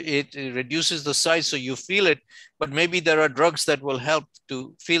 It reduces the size, so you feel it, but maybe there are drugs that will help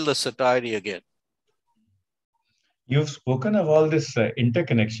to feel the satiety again. You've spoken of all this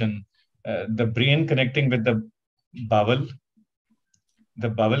interconnection, the brain connecting with the bowel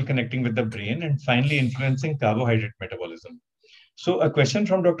connecting with the brain, and finally influencing carbohydrate metabolism. So a question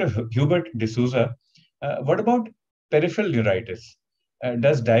from Dr. Hubert D'Souza. What about peripheral neuritis?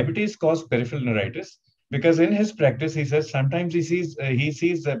 Does diabetes cause peripheral neuritis? Because in his practice, he says sometimes he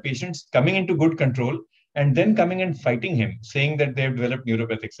sees patients coming into good control and then coming and fighting him, saying that they have developed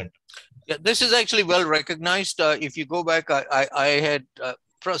neuropathic symptoms. Yeah, this is actually well recognized. If you go back, I had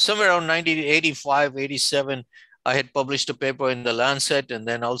somewhere around 1985, 87, I had published a paper in the Lancet and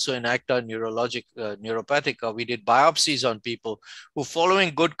then also in Acta Neuropathica. We did biopsies on people who,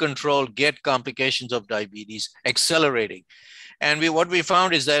 following good control, get complications of diabetes accelerating. And what we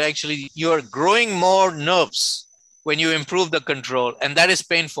found is that actually you're growing more nerves when you improve the control, and that is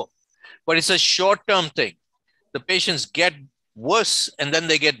painful. But it's a short-term thing. The patients get worse and then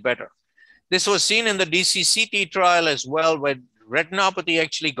they get better. This was seen in the DCCT trial as well, where retinopathy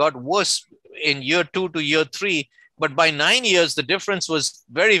actually got worse in year 2 to year 3, but by 9 years, the difference was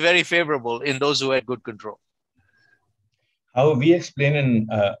very, very favorable in those who had good control. How we explain in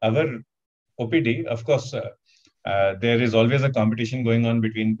our OPD, of course, there is always a competition going on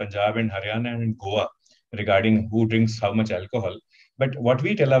between Punjab and Haryana and Goa regarding who drinks how much alcohol. But what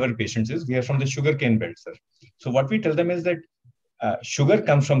we tell our patients is, we are from the sugarcane belt, sir. So what we tell them is that sugar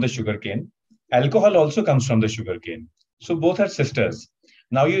comes from the sugarcane. Alcohol also comes from the sugarcane. So both are sisters.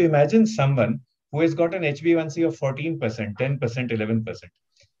 Now you imagine someone who has got an HbA1c of 14%, 10%, 11%.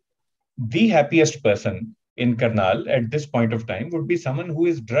 The happiest person in Karnal at this point of time would be someone who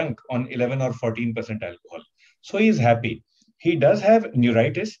is drunk on 11 or 14% alcohol. So he is happy. He does have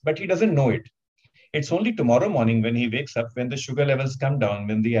neuritis, but he doesn't know it. It's only tomorrow morning when he wakes up, when the sugar levels come down,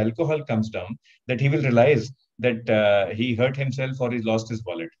 when the alcohol comes down, that he will realize that he hurt himself or he lost his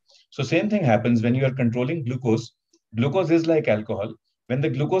wallet. So same thing happens when you are controlling glucose. Glucose is like alcohol. When the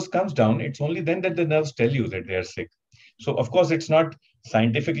glucose comes down, it's only then that the nerves tell you that they are sick. So of course, it's not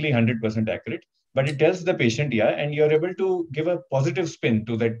scientifically 100% accurate, but it tells the patient, yeah, and you're able to give a positive spin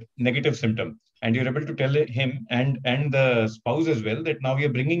to that negative symptom. And you're able to tell him and the spouse as well that now we are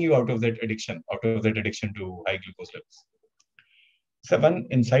bringing you out of that addiction to high glucose levels. So one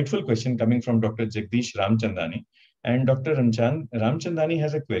insightful question coming from Dr. Jagdish Ramchandani, and Dr. Ramchandani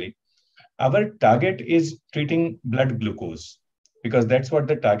has a query. Our target is treating blood glucose because that's what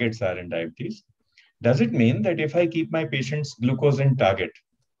the targets are in diabetes. Does it mean that if I keep my patient's glucose in target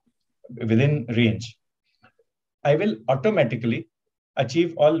within range, I will automatically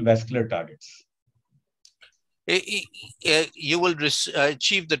achieve all vascular targets? You will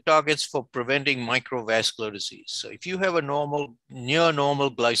achieve the targets for preventing microvascular disease. So if you have a near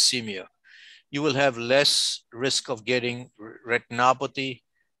normal glycemia, you will have less risk of getting retinopathy,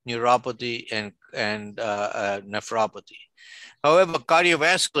 neuropathy, and nephropathy. However,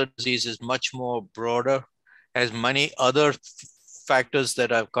 cardiovascular disease is much more broader, has many other factors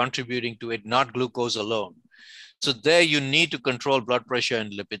that are contributing to it, not glucose alone. So there you need to control blood pressure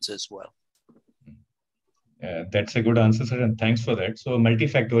and lipids as well. That's a good answer, sir, and thanks for that. So a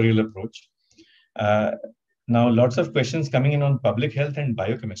multifactorial approach. Now, lots of questions coming in on public health and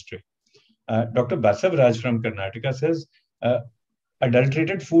biochemistry. Dr. Basav Raj from Karnataka says,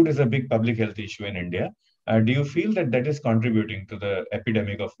 adulterated food is a big public health issue in India. Do you feel that that is contributing to the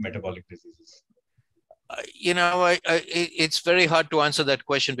epidemic of metabolic diseases? It's very hard to answer that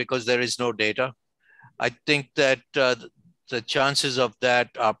question because there is no data. I think that the chances of that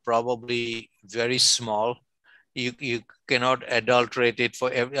are probably very small. You cannot adulterate it for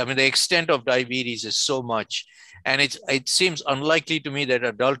the extent of diabetes is so much. And it seems unlikely to me that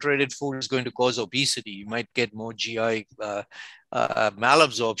adulterated food is going to cause obesity. You might get more GI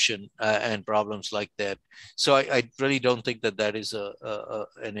malabsorption and problems like that. So I really don't think that is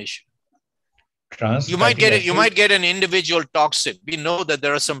an issure. You might get an individual toxin. We know that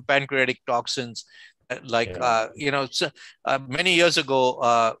there are some pancreatic toxins many years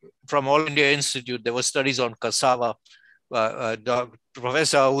ago from All India Institute, there were studies on cassava.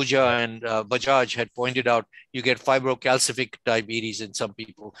 Professor Ahuja and Bajaj had pointed out you get fibrocalcific diabetes in some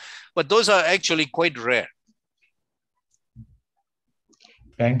people, but those are actually quite rare.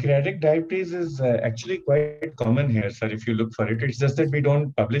 Pancreatic diabetes is actually quite common here, sir, if you look for it. It's just that we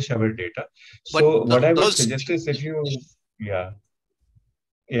don't publish our data. But So what I would those, suggest is if you, yeah,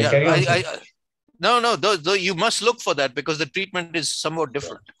 yeah, carry on, sir. no, those, you must look for that because the treatment is somewhat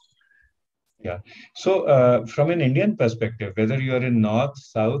different. Yeah. So from an Indian perspective, whether you are in North,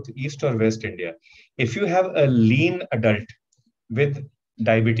 South, East, or West India, if you have a lean adult with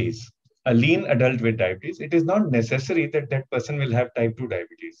diabetes, it is not necessary that that person will have type 2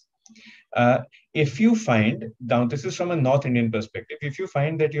 diabetes. If you find, now this is from a North Indian perspective, if you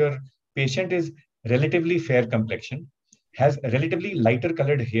find that your patient is relatively fair complexion, has relatively lighter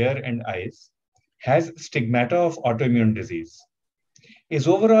colored hair and eyes, has stigmata of autoimmune disease, is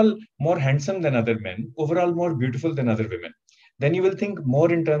overall more handsome than other men, overall more beautiful than other women, then you will think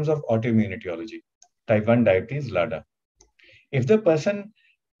more in terms of autoimmune etiology, type 1 diabetes, LADA. If the person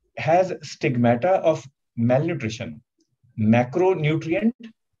has stigmata of malnutrition, macronutrient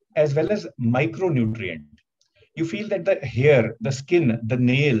as well as micronutrient, you feel that the hair, the skin, the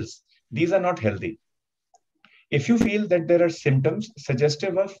nails, these are not healthy. If you feel that there are symptoms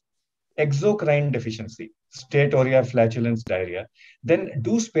suggestive of exocrine deficiency, steatorrhea, flatulence, diarrhea, then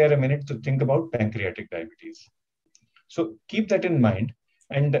do spare a minute to think about pancreatic diabetes. So keep that in mind.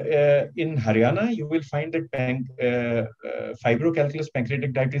 And in Haryana, you will find that fibrocalculus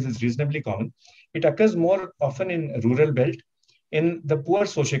pancreatic diabetes is reasonably common. It occurs more often in rural belt, in the poor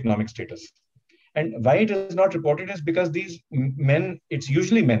socioeconomic status. And why it is not reported is because these men, it's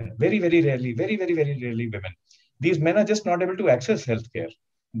usually men, very, very rarely women. These men are just not able to access healthcare.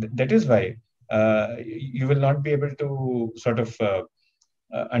 That is why you will not be able to sort of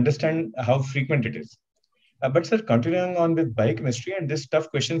understand how frequent it is. But sir, continuing on with biochemistry, and this tough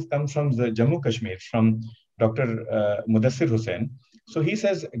question comes from the Jammu Kashmir, from Dr. Mudassir Hussain. So he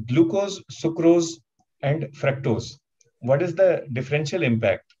says glucose, sucrose, and fructose. What is the differential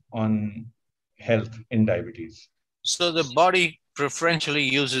impact on health in diabetes? So the body preferentially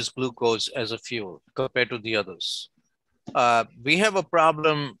uses glucose as a fuel compared to the others. We have a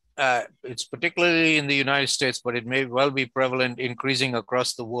problem, it's particularly in the United States, but it may well be prevalent, increasing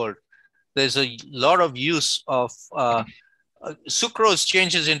across the world. There's a lot of use of sucrose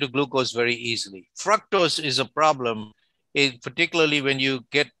changes into glucose very easily. Fructose is a problem, particularly when you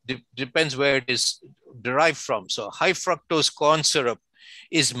get, depends where it is derived from. So high fructose corn syrup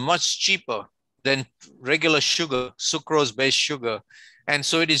is much cheaper than regular sugar, sucrose-based sugar. And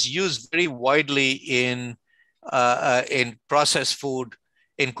so it is used very widely in processed food,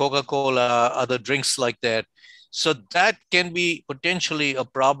 in Coca-Cola, other drinks like that. So that can be potentially a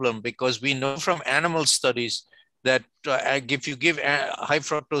problem because we know from animal studies that if you give high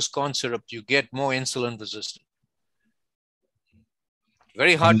fructose corn syrup, you get more insulin resistance.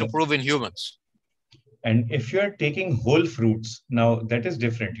 Very hard to prove in humans. And if you're taking whole fruits, now that is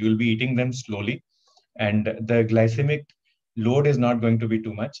different. You'll be eating them slowly and the glycemic load is not going to be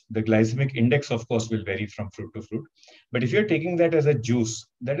too much. The glycemic index, of course, will vary from fruit to fruit. But if you're taking that as a juice,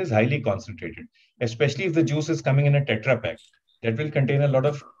 that is highly concentrated, especially if the juice is coming in a Tetra Pak, that will contain a lot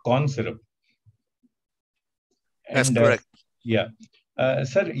of corn syrup. That's correct. Yeah.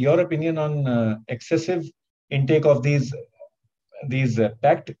 Sir, your opinion on excessive intake of these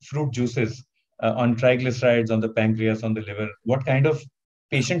packed fruit juices on triglycerides, on the pancreas, on the liver, what kind of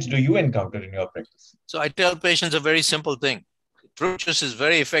patients do you encounter in your practice? So I tell patients a very simple thing. Fruit juice is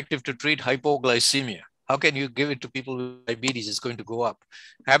very effective to treat hypoglycemia. How can you give it to people with diabetes? It's going to go up.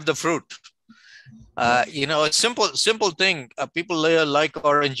 Have the fruit. You know, a simple thing. People like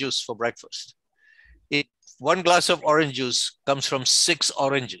orange juice for breakfast. One glass of orange juice comes from 6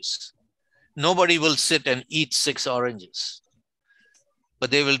 oranges. Nobody will sit and eat 6 oranges,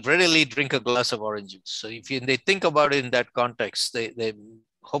 but they will readily drink a glass of orange juice. So if they think about it in that context, they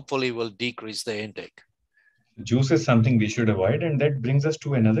hopefully will decrease their intake. Juice is something we should avoid. And that brings us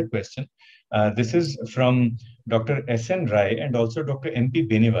to another question. This is from Dr. S.N. Rai and also Dr. M.P.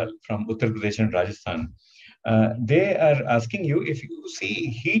 Beniwal from Uttar Pradesh and Rajasthan. They are asking you if you see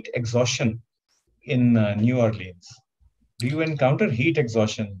heat exhaustion in New Orleans. Do you encounter heat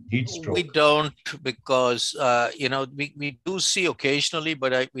exhaustion, heat stroke? We don't, because you know, we do see occasionally,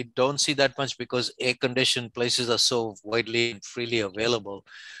 but we don't see that much because air-conditioned places are so widely and freely available.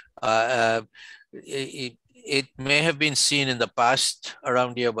 It may have been seen in the past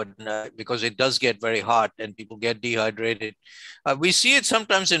around here, but because it does get very hot and people get dehydrated. We see it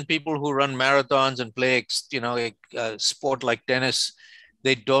sometimes in people who run marathons and play, you know, a sport like tennis.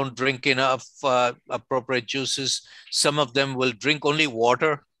 They don't drink enough appropriate juices. Some of them will drink only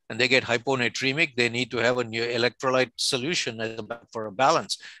water and they get hyponatremic. They need to have a new electrolyte solution for a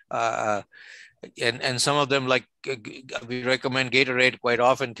balance. And some of them, like we recommend Gatorade quite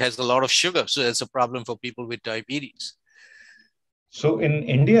often, has a lot of sugar. So it's a problem for people with diabetes. So in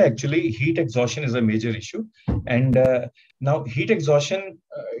India, actually, heat exhaustion is a major issue. And now heat exhaustion,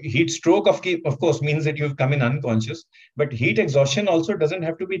 heat stroke, of course, means that you've come in unconscious. But heat exhaustion also doesn't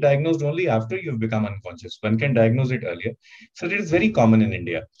have to be diagnosed only after you've become unconscious. One can diagnose it earlier. So it is very common in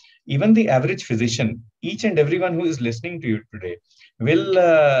India. Even the average physician, each and everyone who is listening to you today, will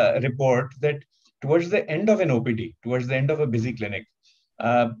report that towards the end of an OPD, towards the end of a busy clinic,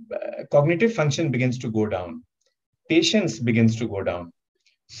 cognitive function begins to go down. Patience begins to go down.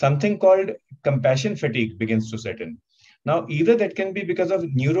 Something called compassion fatigue begins to set in. Now, either that can be because of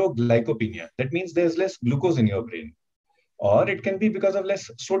neuroglycopenia, that means there's less glucose in your brain, or it can be because of less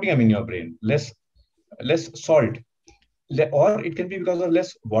sodium in your brain, less salt, or it can be because of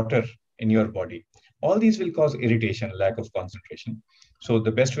less water in your body. All these will cause irritation, lack of concentration. So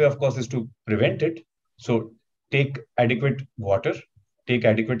the best way, of course, is to prevent it. So take adequate water, take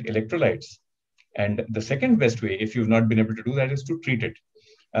adequate electrolytes. And the second best way, if you've not been able to do that, is to treat it.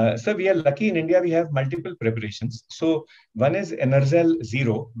 So we are lucky in India, we have multiple preparations. So one is Enerzel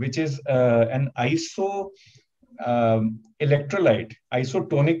Zero, which is an electrolyte,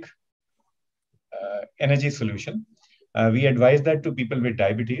 isotonic energy solution. We advise that to people with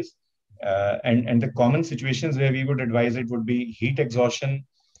diabetes. And the common situations where we would advise it would be heat exhaustion,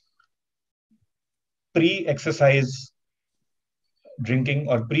 pre-exercise drinking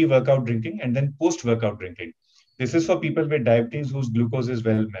or pre-workout drinking, and then post-workout drinking. This is for people with diabetes whose glucose is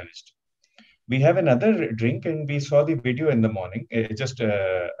well managed. We have another drink, and we saw the video in the morning, just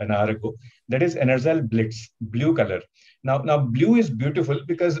an hour ago. That is Enerzel Blitz, blue color. Now, blue is beautiful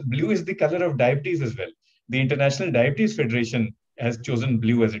because blue is the color of diabetes as well. The International Diabetes Federation has chosen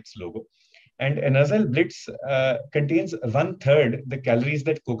blue as its logo. And Enerzel Blitz contains 1/3 the calories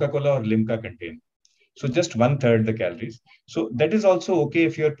that Coca-Cola or Limca contain. So just 1/3 the calories. So that is also okay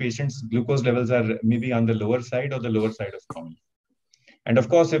if your patient's glucose levels are maybe on the lower side or the lower side of normal. And of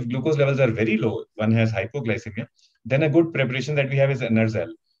course, if glucose levels are very low, one has hypoglycemia, then a good preparation that we have is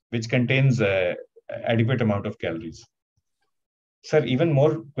Enerzel, which contains adequate amount of calories. Sir, even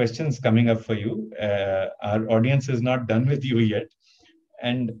more questions coming up for you. Our audience is not done with you yet.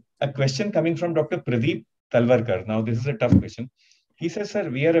 And a question coming from Dr. Pradeep Talwarkar. Now, this is a tough question. He says, sir,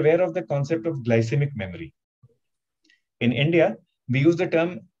 we are aware of the concept of glycemic memory. In India, we use the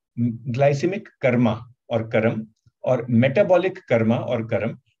term glycemic karma or karam, or metabolic karma or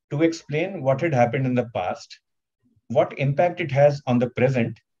karam, to explain what had happened in the past, what impact it has on the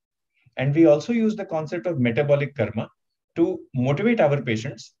present. And we also use the concept of metabolic karma to motivate our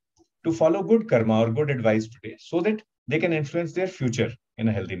patients to follow good karma or good advice today so that they can influence their future in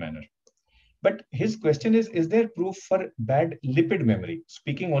a healthy manner. But his question is there proof for bad lipid memory?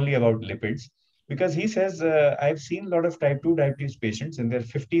 Speaking only about lipids, because he says, I've seen a lot of type 2 diabetes patients in their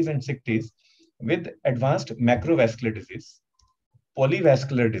 50s and 60s with advanced macrovascular disease,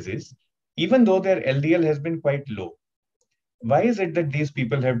 polyvascular disease, even though their LDL has been quite low. Why is it that these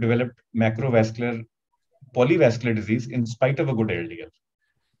people have developed macrovascular, polyvascular disease in spite of a good LDL?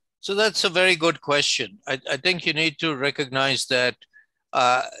 So that's a very good question. I think you need to recognize that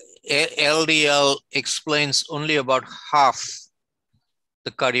LDL explains only about half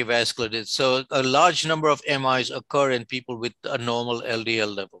the cardiovascular disease. So a large number of MIs occur in people with a normal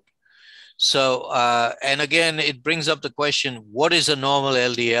LDL level. So, and again, it brings up the question, what is a normal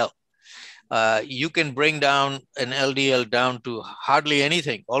LDL? You can bring down an LDL down to hardly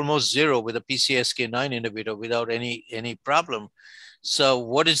anything, almost zero with a PCSK9 inhibitor without any problem. So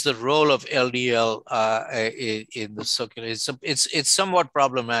what is the role of LDL in the circulation? It's somewhat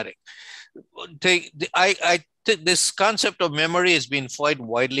problematic. This concept of memory has been quite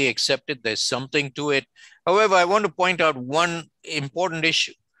widely accepted. There's something to it. However, I want to point out one important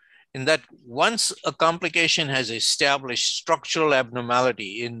issue, in that once a complication has established structural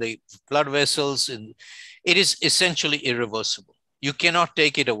abnormality in the blood vessels, it is essentially irreversible. You cannot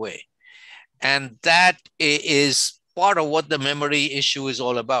take it away. And that is part of what the memory issue is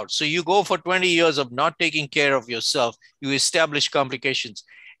all about. So you go for 20 years of not taking care of yourself, you establish complications,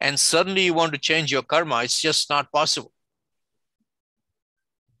 and suddenly you want to change your karma. It's just not possible.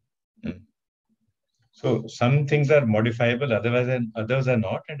 So some things are modifiable, others are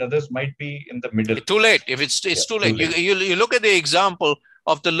not, and others might be in the middle. Too late. If it's too late. You look at the example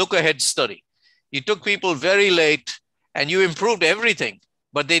of the look ahead study. You took people very late and you improved everything,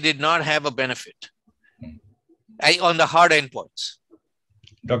 but they did not have a benefit on the hard endpoints.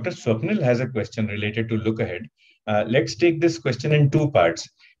 Dr. Swapnil has a question related to look ahead. Let's take this question in two parts.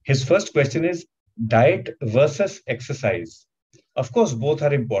 His first question is diet versus exercise. Of course, both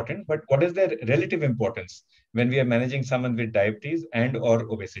are important, but what is their relative importance when we are managing someone with diabetes and or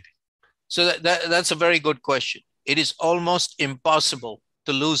obesity? So that's a very good question. It is almost impossible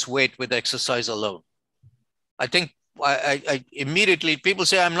to lose weight with exercise alone. I think I immediately, people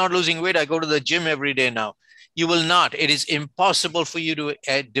say, I'm not losing weight, I go to the gym every day now. You will not. It is impossible for you to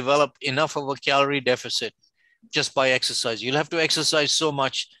develop enough of a calorie deficit just by exercise. You'll have to exercise so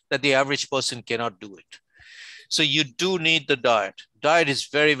much that the average person cannot do it. So you do need the diet. Diet is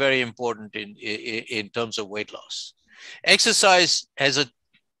very, very important in terms of weight loss. Exercise has a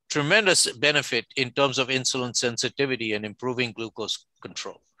tremendous benefit in terms of insulin sensitivity and improving glucose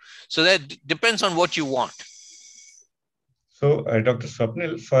control. So that depends on what you want. So, Dr.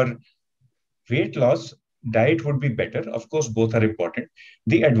 Swapnil, for weight loss, diet would be better. Of course, both are important.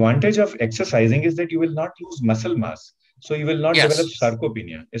 The advantage of exercising is that you will not lose muscle mass. So you will not develop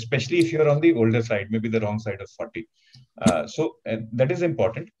sarcopenia, especially if you're on the older side, maybe the wrong side of 40. So that is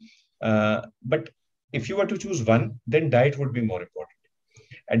important. But if you were to choose one, then diet would be more important.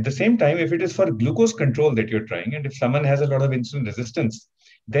 At the same time, if it is for glucose control that you're trying, and if someone has a lot of insulin resistance,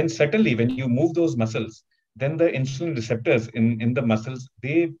 then certainly when you move those muscles, then the insulin receptors in the muscles,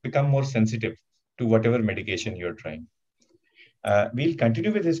 they become more sensitive to whatever medication you're trying. We'll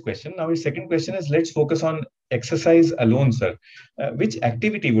continue with his question. Now, his second question is, let's focus on exercise alone, sir. Which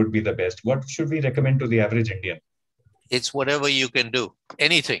activity would be the best? What should we recommend to the average Indian? It's whatever you can do.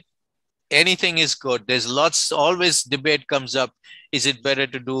 Anything. Anything is good. There's always debate comes up. Is it better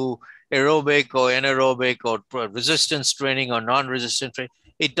to do aerobic or anaerobic or resistance training or non-resistant training?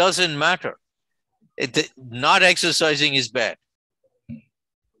 It doesn't matter. Not exercising is bad.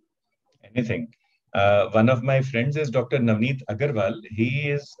 Anything. One of my friends is Dr. Navneet Agarwal. He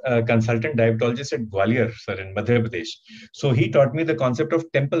is a consultant diabetologist at Gwalior, sir, in Madhya Pradesh. So he taught me the concept of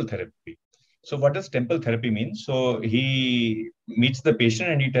temple therapy. So what does temple therapy mean? So he meets the patient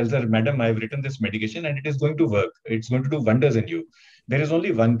and he tells her, Madam, I've written this medication and it is going to work. It's going to do wonders in you. There is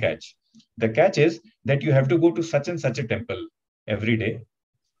only one catch. The catch is that you have to go to such and such a temple every day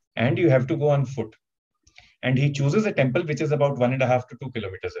and you have to go on foot. And he chooses a temple which is about 1.5 to 2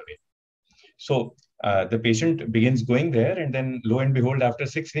 kilometers away. So the patient begins going there, and then lo and behold, after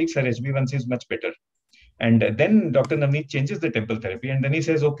 6 weeks, her HbA1c is much better. And then Dr. Navneet changes the temple therapy, and then he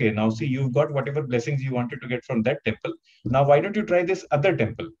says, okay, now see, you've got whatever blessings you wanted to get from that temple. Now, why don't you try this other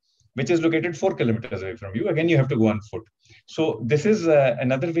temple, which is located 4 kilometers away from you? Again, you have to go on foot. So this is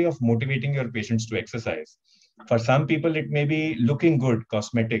another way of motivating your patients to exercise. For some people, it may be looking good,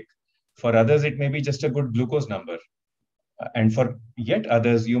 cosmetic. For others, it may be just a good glucose number. And for yet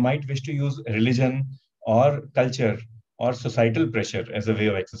others, you might wish to use religion or culture or societal pressure as a way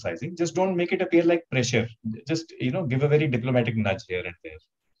of exercising. Just don't make it appear like pressure. Just, give a very diplomatic nudge here and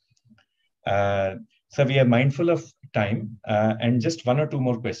there. So we are mindful of time and just one or two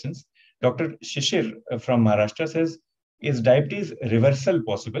more questions. Dr. Shishir from Maharashtra says, is diabetes reversal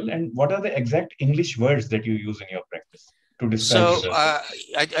possible? And what are the exact English words that you use in your practice to describe reversal?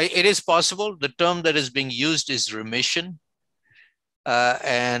 It is possible. The term that is being used is remission.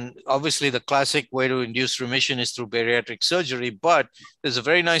 And obviously the classic way to induce remission is through bariatric surgery, but there's a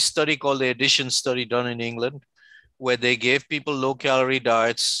very nice study called the Addition study done in England, where they gave people low-calorie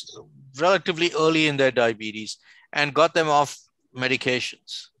diets relatively early in their diabetes and got them off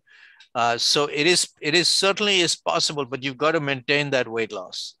medications. So it is certainly is possible, but you've got to maintain that weight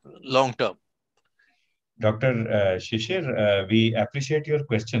loss long-term. Dr. Shishir, we appreciate your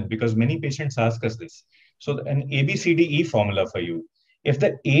question because many patients ask us this. So an ABCDE formula for you. If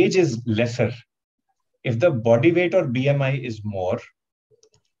the age is lesser, if the body weight or BMI is more,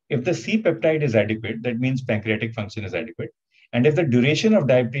 if the C-peptide is adequate, that means pancreatic function is adequate, and if the duration of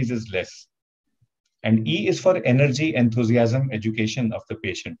diabetes is less, and E is for energy, enthusiasm, education of the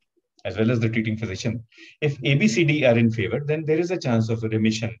patient, as well as the treating physician. If ABCD are in favor, then there is a chance of a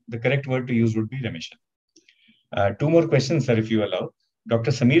remission. The correct word to use would be remission. Two more questions, sir, if you allow.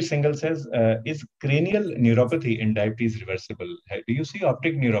 Dr. Samir Singhal says, is cranial neuropathy in diabetes reversible? Do you see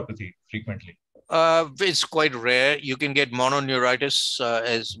optic neuropathy frequently? It's quite rare. You can get mononeuritis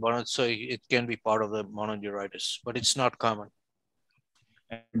so it can be part of the mononeuritis, but it's not common.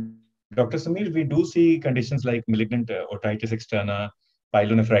 And Dr. Samir, we do see conditions like malignant otitis externa,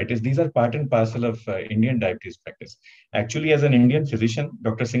 pyelonephritis. These are part and parcel of Indian diabetes practice. Actually, as an Indian physician,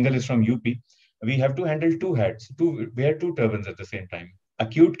 Dr. Singhal is from UP. We have to handle two hats, wear two turbans at the same time,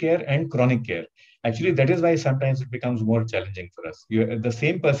 acute care and chronic care. Actually, that is why sometimes it becomes more challenging for us. The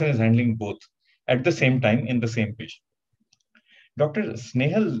same person is handling both at the same time in the same patient. Dr.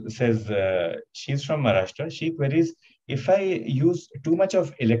 Snehal says she's from Maharashtra. She queries, if I use too much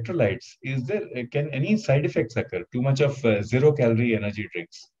of electrolytes, can any side effects occur? Too much of 0-calorie energy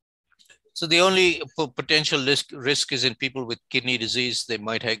drinks? So the only potential risk is in people with kidney disease. They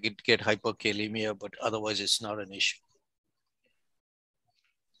might get hyperkalemia, but otherwise it's not an issue.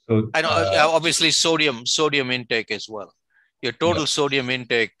 So, and obviously sodium intake as well. Your total sodium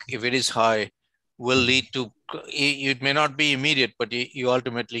intake, if it is high, will lead to, it may not be immediate, but you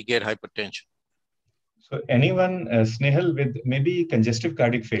ultimately get hypertension. So anyone, Snehal, with maybe congestive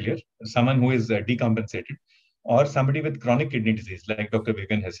cardiac failure, someone who is decompensated, or somebody with chronic kidney disease, like Dr.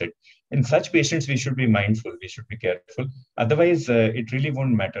 Vivian has said, in such patients, we should be mindful, we should be careful. Otherwise, it really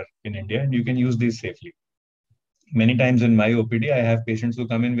won't matter in India, and you can use these safely. Many times in my OPD, I have patients who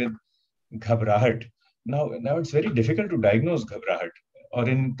come in with ghabrahat. Now it's very difficult to diagnose ghabrahat. Or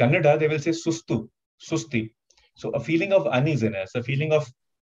in Kannada, they will say susti. So a feeling of uneasiness, a feeling of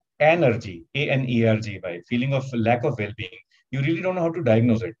anergy, A-N-E-R-G-Y, feeling of lack of well-being. You really don't know how to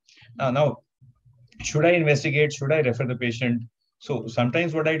diagnose it. Now, should I investigate? Should I refer the patient? So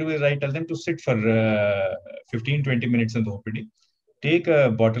sometimes what I do is I tell them to sit for 15, 20 minutes in the OPD, take a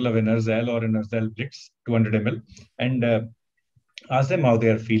bottle of Enerzal or Enerzal Blitz, 200 ml, and ask them how they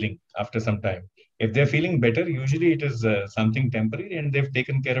are feeling after some time. If they're feeling better, usually it is something temporary and they've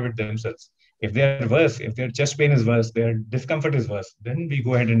taken care of it themselves. If they are worse, if their chest pain is worse, their discomfort is worse, then we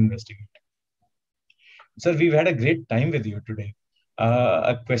go ahead and investigate. Sir, we've had a great time with you today.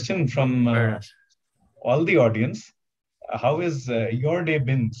 A question from all the audience. How has your day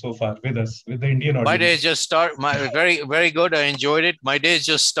been so far with us, with the Indian audience? My day just very, very good. I enjoyed it. My day is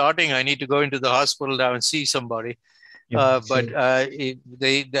just starting. I need to go into the hospital now and see somebody. It's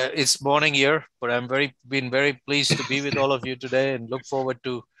morning here, but I'm been very pleased to be with all of you today and look forward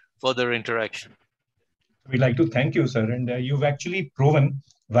to further interaction. We'd like to thank you, sir. And you've actually proven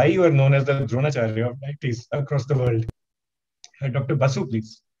why you are known as the Dronacharya of diabetes across the world. Dr. Basu,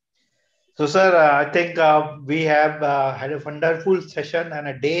 please. So, sir, I think we have had a wonderful session and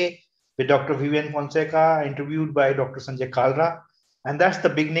a day with Dr. Vivian Fonseca, interviewed by Dr. Sanjay Kalra. And that's the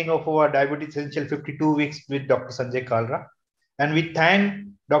beginning of our Diabetes Essential 52 weeks with Dr. Sanjay Kalra. And we thank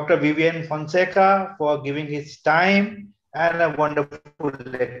Dr. Vivian Fonseca for giving his time and a wonderful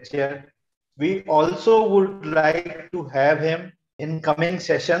lecture. We also would like to have him in coming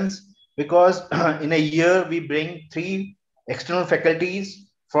sessions because in a year we bring 3 external faculties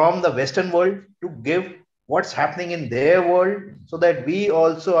from the Western world to give what's happening in their world so that we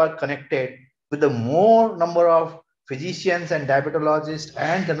also are connected with the more number of physicians and diabetologists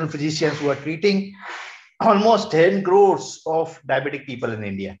and general physicians who are treating almost 10 crores of diabetic people in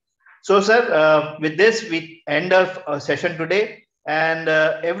India. So, sir, with this, we end our session today. And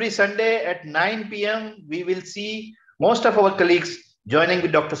every Sunday at 9 p.m., we will see most of our colleagues joining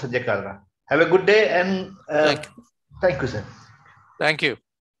with Dr. Sanjay Kalra. Have a good day and thank you, sir. Thank you.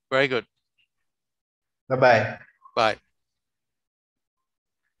 Very good. Bye-bye. Bye.